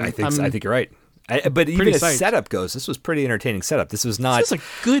story soon. I think you're right. But even as setup goes, this was pretty entertaining setup. This was not. This is a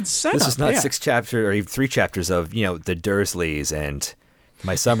good setup. This was not 6 chapters or even 3 chapters of the Dursleys and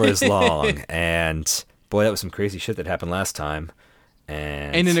My Summer Is Long and boy, that was some crazy shit that happened last time.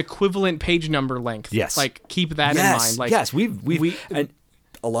 And an equivalent page number length. Yes. Like keep that in mind. Like yes, we and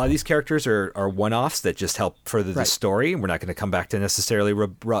a lot of these characters are one-offs that just help further the story. We're not going to come back to necessarily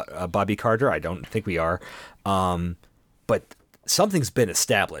Bobby Carter. I don't think we are. But something's been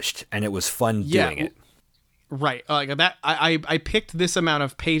established, and it was fun doing it. Right. Like that. I picked this amount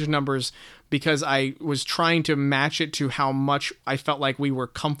of page numbers because I was trying to match it to how much I felt like we were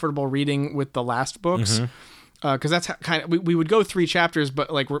comfortable reading with the last books. Because that's kind of we would go 3 chapters,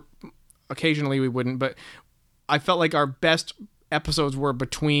 but like occasionally we wouldn't. But I felt like our best episodes were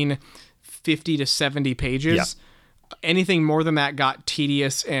between 50 to 70 pages. Yeah. Anything more than that got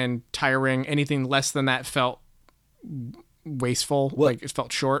tedious and tiring. Anything less than that felt wasteful. Well, like it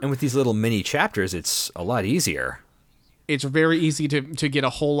felt short. And with these little mini chapters, it's a lot easier. It's very easy to get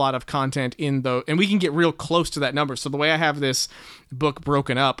a whole lot of content in and we can get real close to that number. So the way I have this book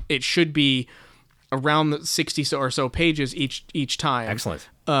broken up, it should be around the 60 or so pages each time. Excellent.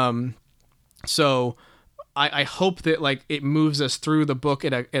 So I hope that like it moves us through the book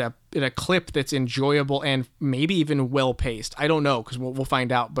at a clip that's enjoyable and maybe even well paced. I don't know because we'll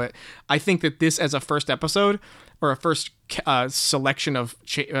find out. But I think that this as a first episode or a first selection of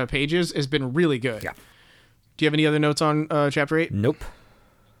pages has been really good. Yeah. Do you have any other notes on chapter 8? Nope.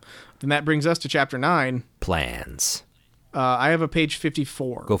 Then that brings us to chapter 9. Plans. I have a page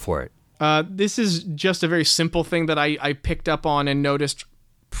 54. Go for it. This is just a very simple thing that I picked up on and noticed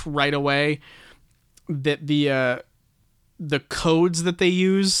right away. That the codes that they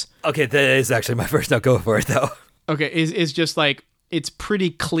use. Okay, that is actually my first note. Go for it though. Okay, is just like it's pretty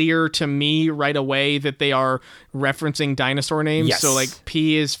clear to me right away that they are referencing dinosaur names. Yes. So like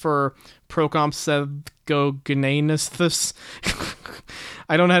P is for Procompsognathus.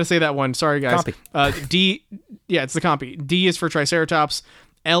 I don't know how to say that one. Sorry guys. Compy. D, yeah, it's the Compy. D is for Triceratops.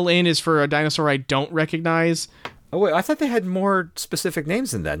 LN is for a dinosaur I don't recognize. Oh wait, I thought they had more specific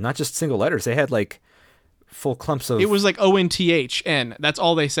names than that, not just single letters. They had like full clumps of. It was like ONTHN. That's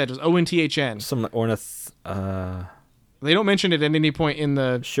all they said was ONTHN. Some ornith. They don't mention it at any point in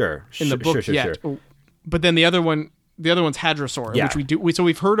the book yet. Sure. But then the other one's Hadrosaur, yeah. which we do. So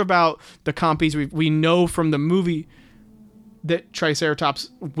we've heard about the Compies. We know from the movie that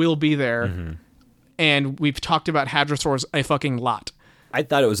Triceratops will be there, and we've talked about Hadrosaurs a fucking lot. I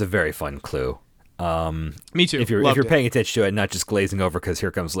thought it was a very fun clue. Me too. If you're paying attention to it, not just glazing over because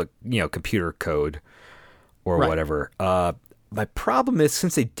here comes computer code or whatever. My problem is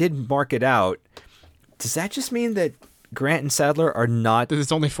since they did mark it out, does that just mean that Grant and Sadler are not?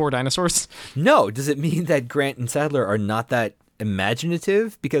 There's only 4 dinosaurs. No. Does it mean that Grant and Sadler are not that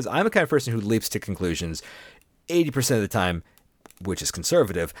imaginative? Because I'm the kind of person who leaps to conclusions 80% of the time, which is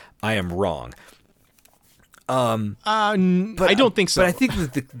conservative. I am wrong. But I don't think so. But I think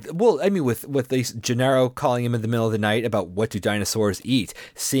with Gennaro calling him in the middle of the night about what do dinosaurs eat,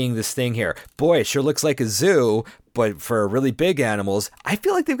 seeing this thing here, boy, it sure looks like a zoo, but for really big animals, I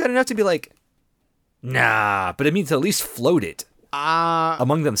feel like they've got enough to be like, nah, but it means to at least float it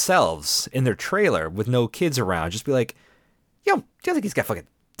among themselves in their trailer with no kids around. Just be like, yo, do you think he's got fucking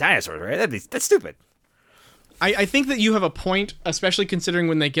dinosaurs, right? That's stupid. I think that you have a point, especially considering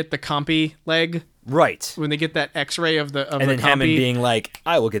when they get the Compy leg. Right. When they get that X-ray of the and then Compy. Hammond being like,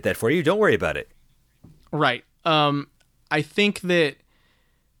 I will get that for you. Don't worry about it. Right. I think that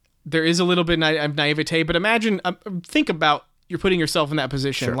there is a little bit of naivete, but imagine, think about you're putting yourself in that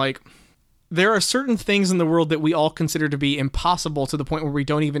position. Sure. Like, there are certain things in the world that we all consider to be impossible to the point where we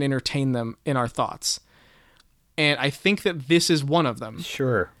don't even entertain them in our thoughts. And I think that this is one of them.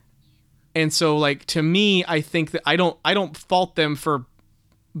 Sure. And so, like, to me, I think that I don't fault them for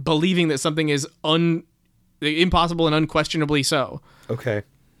believing that something is impossible and unquestionably so. Okay.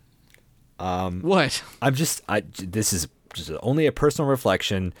 What? This is just only a personal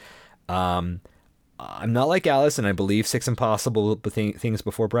reflection. I'm not like Alice, and I believe 6 impossible things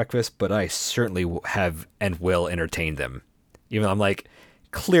before breakfast, but I certainly have and will entertain them. Even though I'm like,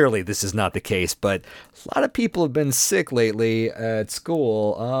 clearly this is not the case, but a lot of people have been sick lately at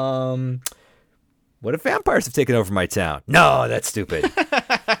school. What if vampires have taken over my town? No, that's stupid.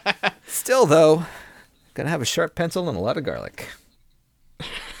 Still, though, gonna have a sharp pencil and a lot of garlic.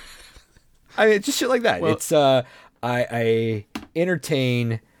 I mean, just shit like that. Well, It's I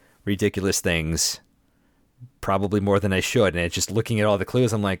entertain ridiculous things probably more than I should, and it's just looking at all the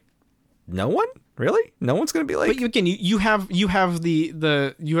clues. I'm like, no one really, no one's gonna be like. But again, you have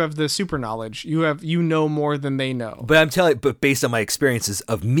the super knowledge. You know more than they know. But based on my experiences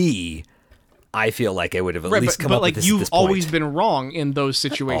of me, I feel like I would have at least come up with this at this you've point. always been wrong in those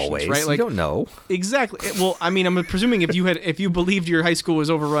situations, Always, right? Like, you don't know. Exactly. Well, I mean, I'm presuming if you believed your high school was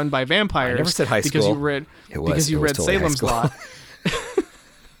overrun by vampires, I never said high because school. you read totally Salem's Lot,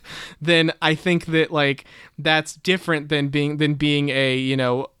 then I think that, like, that's different than being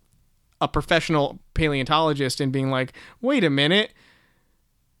a a professional paleontologist and being like, wait a minute,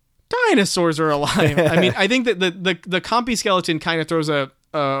 dinosaurs are alive. I mean, I think that the Compy skeleton kind of throws a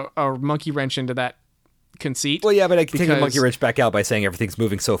monkey wrench into that conceit. Well, yeah, but I can take the monkey wrench back out by saying everything's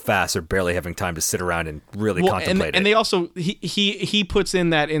moving so fast or barely having time to sit around and really contemplate it. And they also he puts in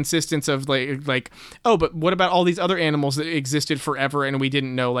that insistence of like, oh, but what about all these other animals that existed forever and we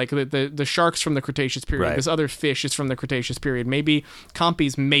didn't know, like the sharks from the Cretaceous period, right. This other fish is from the Cretaceous period. Maybe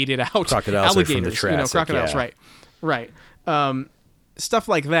Compy's made it out. Crocodiles alligators, are from the Triassic, crocodiles, yeah. right. Stuff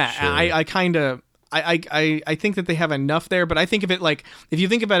like that. Sure. I kind of. I think that they have enough there, but I think of it like, if you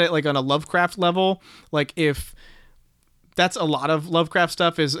think about it like on a Lovecraft level, like if that's a lot of Lovecraft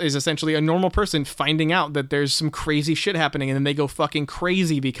stuff is essentially a normal person finding out that there's some crazy shit happening and then they go fucking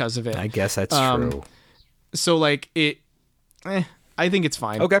crazy because of it. I guess that's true. So like I think it's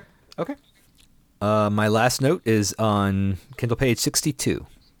fine. Okay. My last note is on Kindle page 62.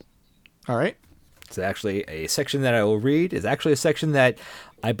 All right. It's actually a section that I will read. It's actually a section that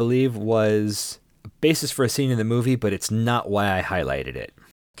I believe was a basis for a scene in the movie, but it's not why I highlighted it.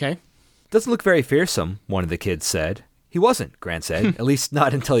 Okay. Doesn't look very fearsome, one of the kids said. He wasn't, Grant said, at least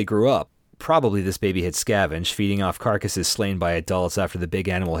not until he grew up. Probably this baby had scavenged, feeding off carcasses slain by adults after the big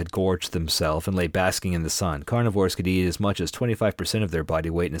animal had gorged themselves and lay basking in the sun. Carnivores could eat as much as 25% of their body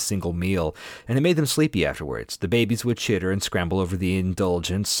weight in a single meal, and it made them sleepy afterwards. The babies would chitter and scramble over the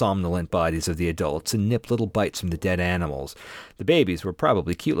indulgent, somnolent bodies of the adults and nip little bites from the dead animals. The babies were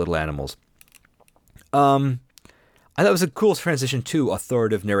probably cute little animals. I thought it was a cool transition to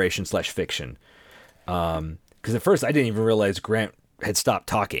authoritative narration / fiction. Because at first I didn't even realize Grant had stopped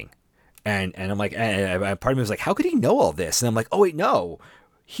talking. And I'm like, and part of me was like, how could he know all this? And I'm like, oh, wait, no.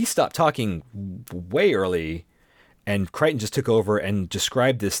 He stopped talking way early, and Crichton just took over and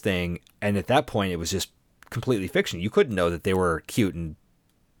described this thing. And at that point, it was just completely fiction. You couldn't know that they were cute and,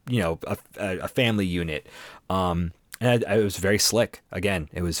 a family unit. And it was very slick. Again,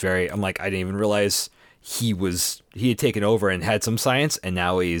 it was very, I'm like, I didn't even realize he had taken over and had some science, and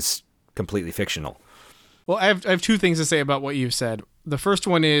now he's completely fictional. Well, I have two things to say about what you said. The first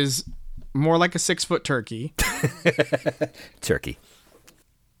one is more like a 6-foot turkey. Turkey.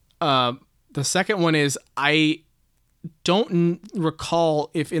 The second one is I don't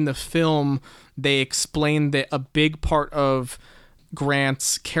recall if in the film they explained that a big part of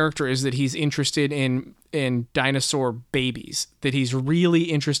Grant's character is that he's interested in dinosaur babies, that he's really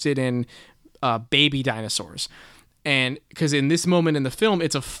interested in baby dinosaurs. And because in this moment in the film,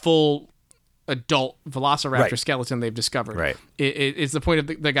 it's a full adult velociraptor skeleton they've discovered. Right. It's the point of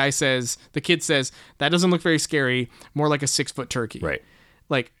the kid says, that doesn't look very scary, more like a 6-foot turkey. Right.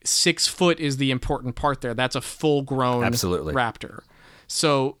 Like 6 foot is the important part there. That's a full grown raptor.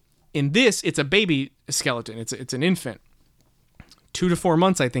 So in this, it's a baby skeleton. It's an infant. 2 to 4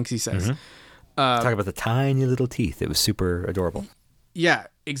 months, I think he says. Mm-hmm. Talk about the tiny little teeth. It was super adorable. Yeah,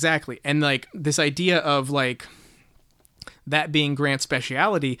 exactly. And like this idea of like that being Grant's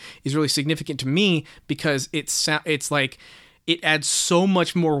speciality is really significant to me because it's like it adds so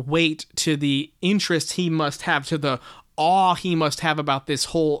much more weight to the interest he must have, to the awe he must have about this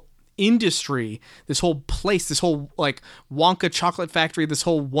whole industry, this whole place, this whole like Wonka chocolate factory, this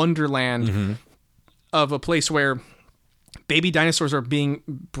whole wonderland of a place where baby dinosaurs are being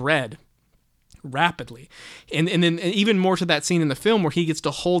bred rapidly. And then even more to that scene in the film where he gets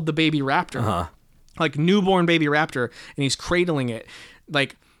to hold the baby raptor, like newborn baby raptor, and he's cradling it.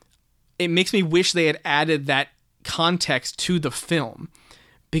 Like, it makes me wish they had added that context to the film,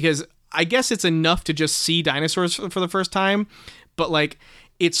 because I guess it's enough to just see dinosaurs for the first time, but like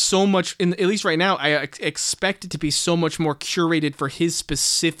it's so much, at least right now, I expect it to be so much more curated for his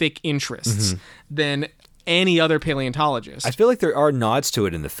specific interests than any other paleontologist. I feel like there are nods to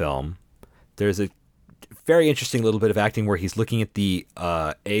it in the film. There's a very interesting little bit of acting where he's looking at the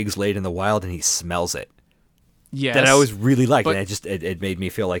eggs laid in the wild and he smells it. Yes. That I always really liked, and it made me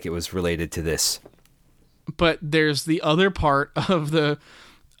feel like it was related to this. But there's the other part of the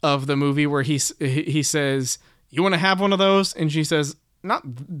movie where he says, "You want to have one of those?" And she says, "Not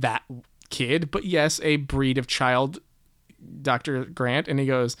that kid, but yes, a breed of child, Dr. Grant." And he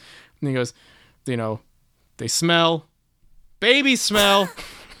goes, "You know, they smell, babies smell."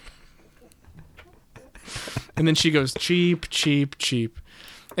 And then she goes, "Cheap, cheap, cheap."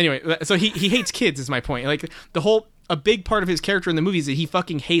 Anyway, so he hates kids is my point. Like a big part of his character in the movie is that he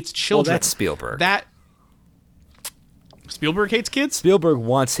fucking hates children. Well, that's Spielberg. Spielberg hates kids? Spielberg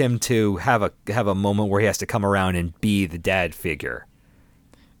wants him to have a moment where he has to come around and be the dad figure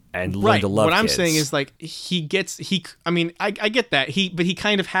and learn to love What I'm kids. saying is like I get that. But he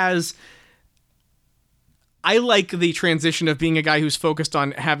kind of has. I like the transition of being a guy who's focused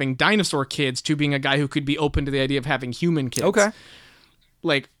on having dinosaur kids to being a guy who could be open to the idea of having human kids. Okay.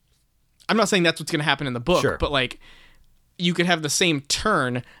 Like, I'm not saying that's what's going to happen in the book, Sure. but like, you could have the same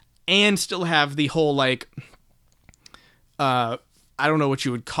turn and still have the whole like, I don't know what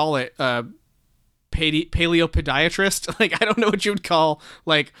you would call it, paleopodiatrist. Like, I don't know what you would call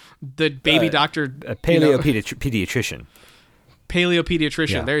like the baby doctor, a pediatrician. Paleopediatrician.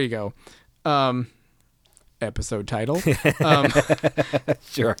 Yeah. There you go. Episode title.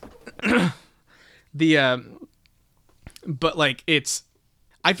 Sure. But like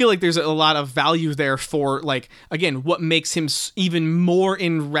I feel like there's a lot of value there for like, again, what makes him even more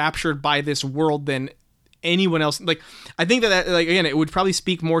enraptured by this world than anyone else. Like, I think that like, again, it would probably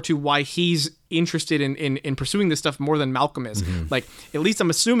speak more to why he's interested in pursuing this stuff more than Malcolm is. Like, at least I'm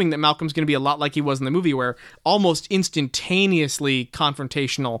assuming that Malcolm's going to be a lot like he was in the movie, where almost instantaneously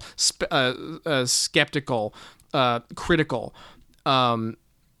confrontational, skeptical, critical.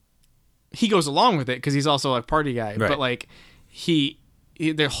 He goes along with it because he's also a party guy, right. But like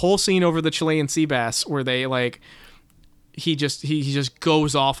the whole scene over the Chilean sea bass where they like, he just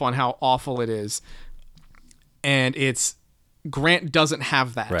goes off on how awful it is. And Grant doesn't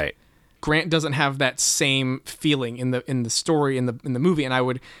have that. Right. Grant doesn't have that same feeling in the story in the movie,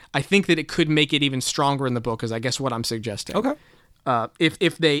 and I think that it could make it even stronger in the book, is I guess what I'm suggesting. Okay.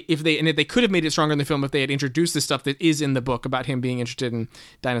 If they could have made it stronger in the film if they had introduced the stuff that is in the book about him being interested in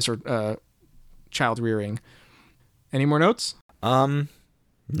dinosaur child rearing. Any more notes?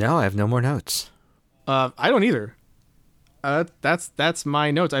 No, I have no more notes. I don't either. That's my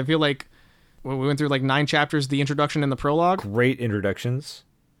notes. I feel like we went through like 9 chapters, the introduction and the prologue. Great introductions.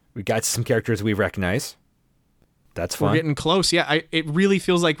 We got some characters we recognize. That's fun. We're getting close. Yeah, it really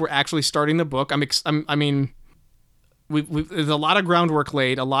feels like we're actually starting the book. I mean, there's a lot of groundwork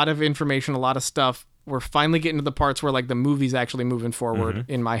laid, a lot of information, a lot of stuff. We're finally getting to the parts where like the movie's actually moving forward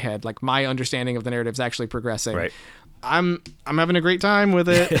in my head. Like my understanding of the narrative's actually progressing. Right. I'm having a great time with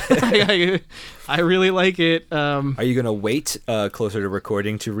it. I really like it. Are you gonna wait closer to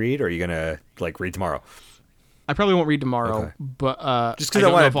recording to read, or are you gonna like read tomorrow? I probably won't read tomorrow, Okay. but just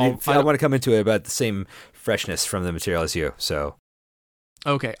because I want to come into it about the same freshness from the material as you. So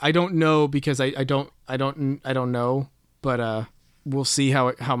okay, I don't know because I don't know, but we'll see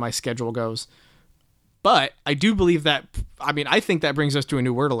how my schedule goes. But I do believe that. I mean, I think that brings us to a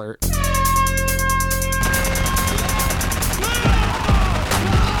new word alert.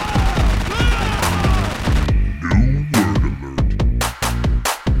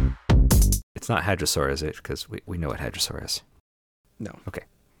 it's not Hadrosaur, is it? Because we know what Hadrosaur is. No. Okay.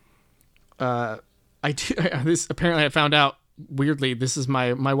 I do. This apparently I found out weirdly. This is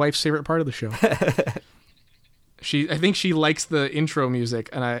my wife's favorite part of the show. I think she likes the intro music,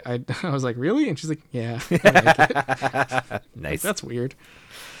 and I was like, really? And she's like, yeah. I like it. Nice. That's weird.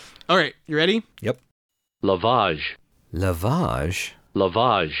 All right, you ready? Yep. Lavage. Lavage.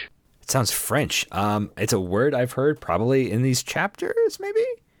 Lavage. It sounds French. It's a word I've heard probably in these chapters, maybe?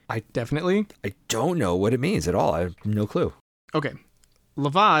 Definitely. I don't know what it means at all. I have no clue. Okay.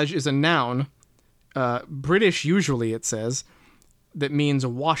 Lavage is a noun. British usually, it says. that means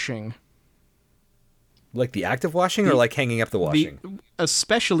washing. Like the act of washing or like hanging up the washing?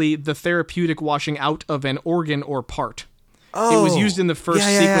 Especially the therapeutic washing out of an organ or part. Oh, it was used in the first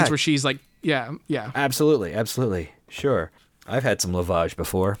sequence where she's like, yeah. Absolutely. Sure. I've had some lavage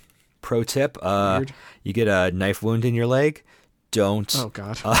before. Pro tip, you get a knife wound in your leg, don't. Oh,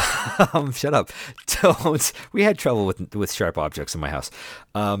 God. Shut up. Don't. We had trouble with sharp objects in my house.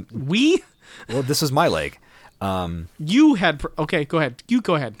 Well, this was my leg. You had... Okay, go ahead. You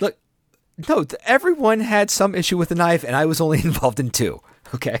go ahead. Look, no, everyone had some issue with the knife, and I was only involved in two,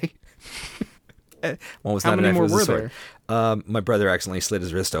 okay? One was How not a many knife, more it was a were sword. there? My brother accidentally slit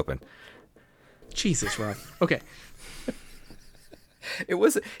his wrist open. Jesus, Rob. Okay.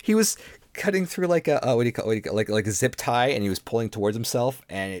 He was cutting through like a what do you call like a zip tie, and he was pulling towards himself,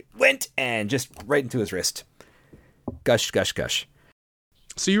 and it went and just right into his wrist. Gush.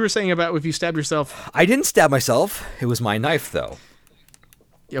 So you were saying about if you stabbed yourself. I didn't stab myself. It was my knife, though.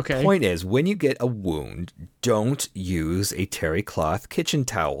 Okay. Point is, when you get a wound, don't use a terry cloth kitchen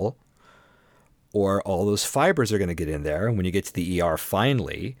towel, or all those fibers are going to get in there. And when you get to the ER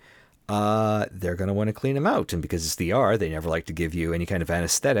finally, they're going to want to clean them out. And because it's the ER, they never like to give you any kind of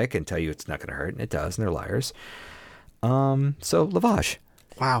anesthetic and tell you it's not going to hurt, and it does, and they're liars. So lavage.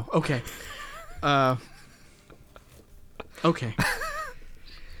 Wow. Okay. Okay.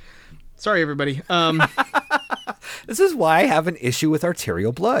 Sorry, everybody. This is why I have an issue with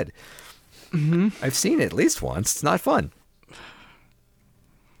arterial blood. Mm-hmm. I've seen it at least once. It's not fun.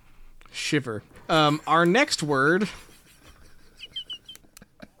 Shiver. Our next word.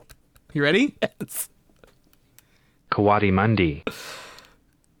 You ready? Yes. Kawadi Mundi.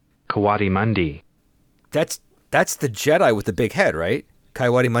 That's the Jedi with the big head, right?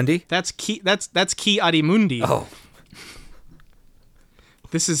 Kaiwadi Mundi? That's Ki Adimundi. Oh.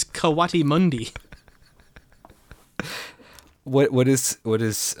 This is Kawati Mundi. What is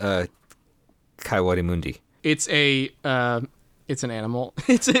Kaiwadi Mundi? It's an animal.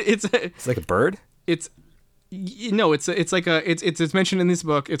 It's like a bird? It's mentioned in this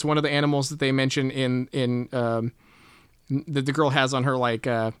book. It's one of the animals that they mention in that the girl has on her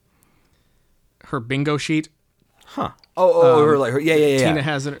her bingo sheet. Huh. Her Tina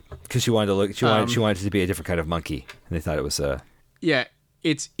has it because she wanted to look. She wanted it to be a different kind of monkey, and they thought it was a. Yeah,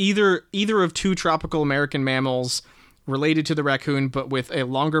 it's either of two tropical American mammals related to the raccoon, but with a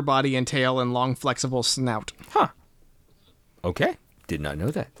longer body and tail and long flexible snout. Huh. Okay. Did not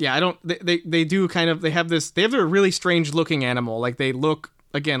know that. Yeah, I don't. They do kind of. They have a really strange looking animal. Like they look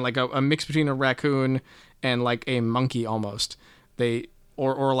again like a mix between a raccoon and like a monkey almost.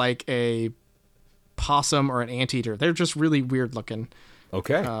 Or like a possum or an anteater. They're just really weird looking.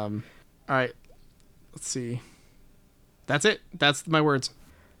 Okay. All right. Let's see. That's it. That's my words.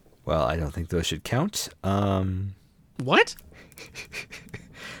 Well, I don't think those should count. What?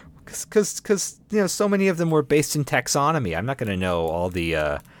 Because so many of them were based in taxonomy. I'm not going to know all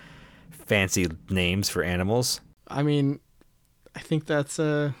the fancy names for animals. I mean, I think that's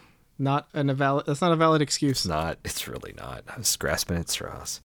not a valid excuse. It's not. It's really not. I was grasping at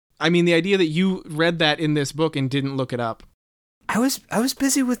straws. I mean, the idea that you read that in this book and didn't look it up. I was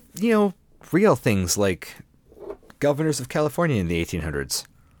busy with real things like governors of California in the 1800s.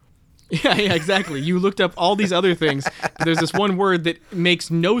 Yeah, exactly. You looked up all these other things. There's this one word that makes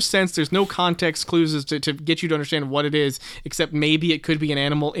no sense. There's no context clues to get you to understand what it is, except maybe it could be an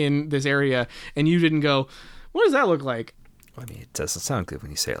animal in this area. And you didn't go, what does that look like? I mean, it doesn't sound good when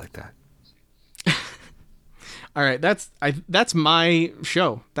you say it like that. All right, that's my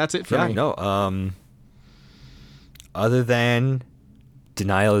show. That's it for me. No. Other than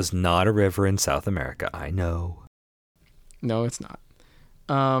denial is not a river in South America. I know. No, it's not.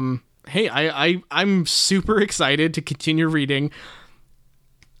 Hey, I'm super excited to continue reading.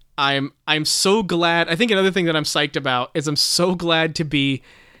 I'm so glad. I think another thing that I'm psyched about is I'm so glad to be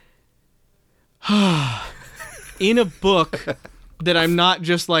in a book that I'm not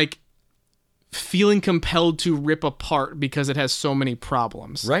just like feeling compelled to rip apart because it has so many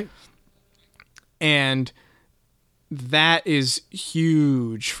problems. Right. And that is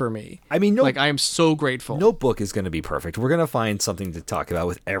huge for me. I mean, I am so grateful. No book is going to be perfect. We're going to find something to talk about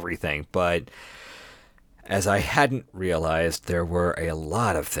with everything. But as I hadn't realized, there were a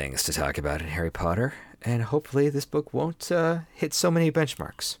lot of things to talk about in Harry Potter. And hopefully this book won't hit so many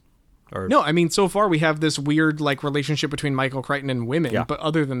benchmarks. No, I mean, so far we have this weird relationship between Michael Crichton and women. Yeah. But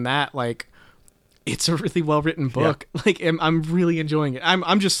other than that, it's a really well-written book. Yeah. I'm really enjoying it.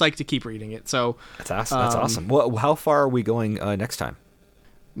 I'm just psyched to keep reading it. So that's awesome. That's awesome. Well, how far are we going next time?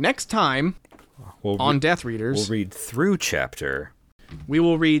 Next time on Death Readers, we'll read through chapter. We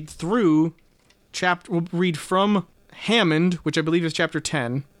will read through chapter. We'll read from Hammond, which I believe is chapter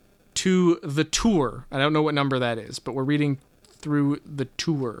 10, to The Tour. I don't know what number that is, but we're reading through The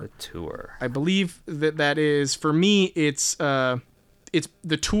Tour. The Tour. I believe that is, for me, it's The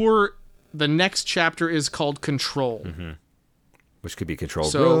Tour. The next chapter is called Control. Mm-hmm. Which could be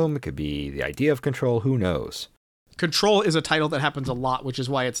Control Room. It could be The Idea of Control. Who knows? Control is a title that happens a lot, which is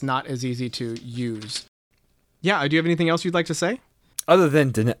why it's not as easy to use. Yeah, do you have anything else you'd like to say? Other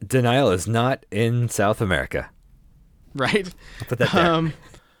than Denial is not in South America. Right. I'll put that there.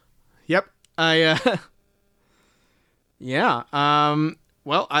 Yep. Yeah.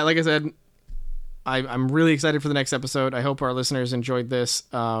 Well, like I said, I'm really excited for the next episode. I hope our listeners enjoyed this.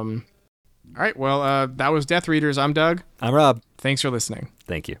 All right. Well, that was Death Readers. I'm Doug. I'm Rob. Thanks for listening.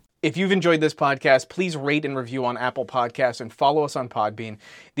 Thank you. If you've enjoyed this podcast, please rate and review on Apple Podcasts and follow us on Podbean.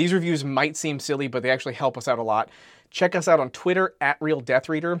 These reviews might seem silly, but they actually help us out a lot. Check us out on Twitter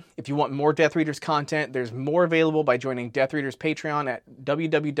 @RealDeathReader. If you want more Death Readers content, there's more available by joining Death Readers Patreon at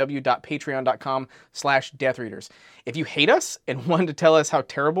www.patreon.com/DeathReaders. If you hate us and want to tell us how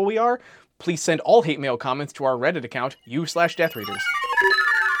terrible we are, please send all hate mail comments to our Reddit account, u/DeathReaders.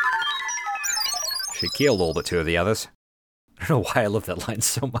 Should kill a little bit two of the others. I don't know why I love that line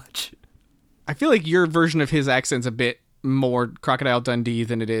so much. I feel like your version of his accent's a bit more Crocodile Dundee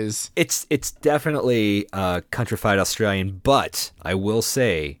than it is. It's definitely countrified Australian, but I will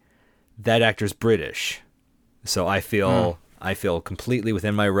say that actor's British, so I feel completely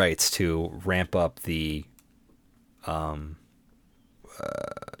within my rights to ramp up the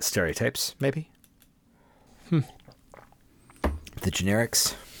stereotypes, maybe. The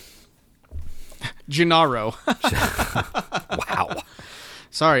generics. Gennaro. Wow.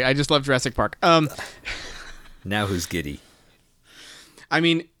 Sorry, I just love Jurassic Park. Now who's giddy? I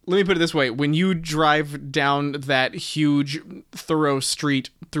mean, let me put it this way. When you drive down that huge, thorough street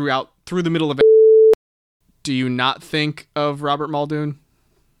through the middle of it, do you not think of Robert Muldoon?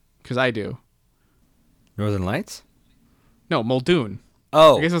 Because I do. Northern Lights? No, Muldoon.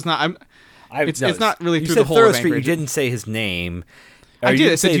 Oh. I guess it's not... It's not really you through said the whole Thorough of Street. You Anchorage. didn't say his name. I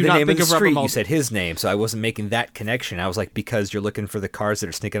did. I said, say do the not name think of of the Robert street. Muldoon. You said his name, so I wasn't making that connection. I was like, because you're looking for the cars that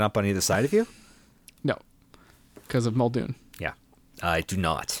are sneaking up on either side of you? No, because of Muldoon. Yeah, I do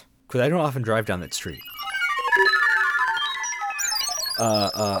not. Because I don't often drive down that street.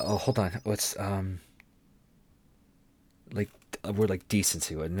 Hold on. What's, like, a word like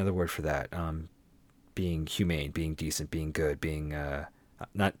decency. Another word for that. Being humane, being decent, being good, being,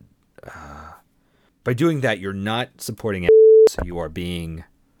 not, by doing that, you're not supporting so you are being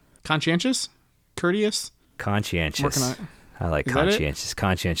Conscientious? Courteous? conscientious. Working on it. I like Is that it? conscientious.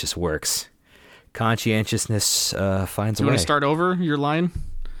 Conscientious works. Conscientiousness finds Do a you way. want to start over your line?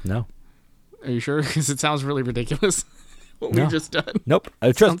 No. Are you sure? Because it sounds really ridiculous. What No. we've just done. Nope.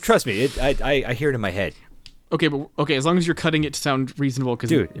 Trust me. I hear it in my head. Okay, but as long as you're cutting it to sound reasonable, because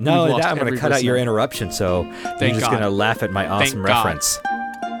Dude, no, I'm going to cut out your interruption, so you're just God. going to laugh at my awesome Thank God. reference.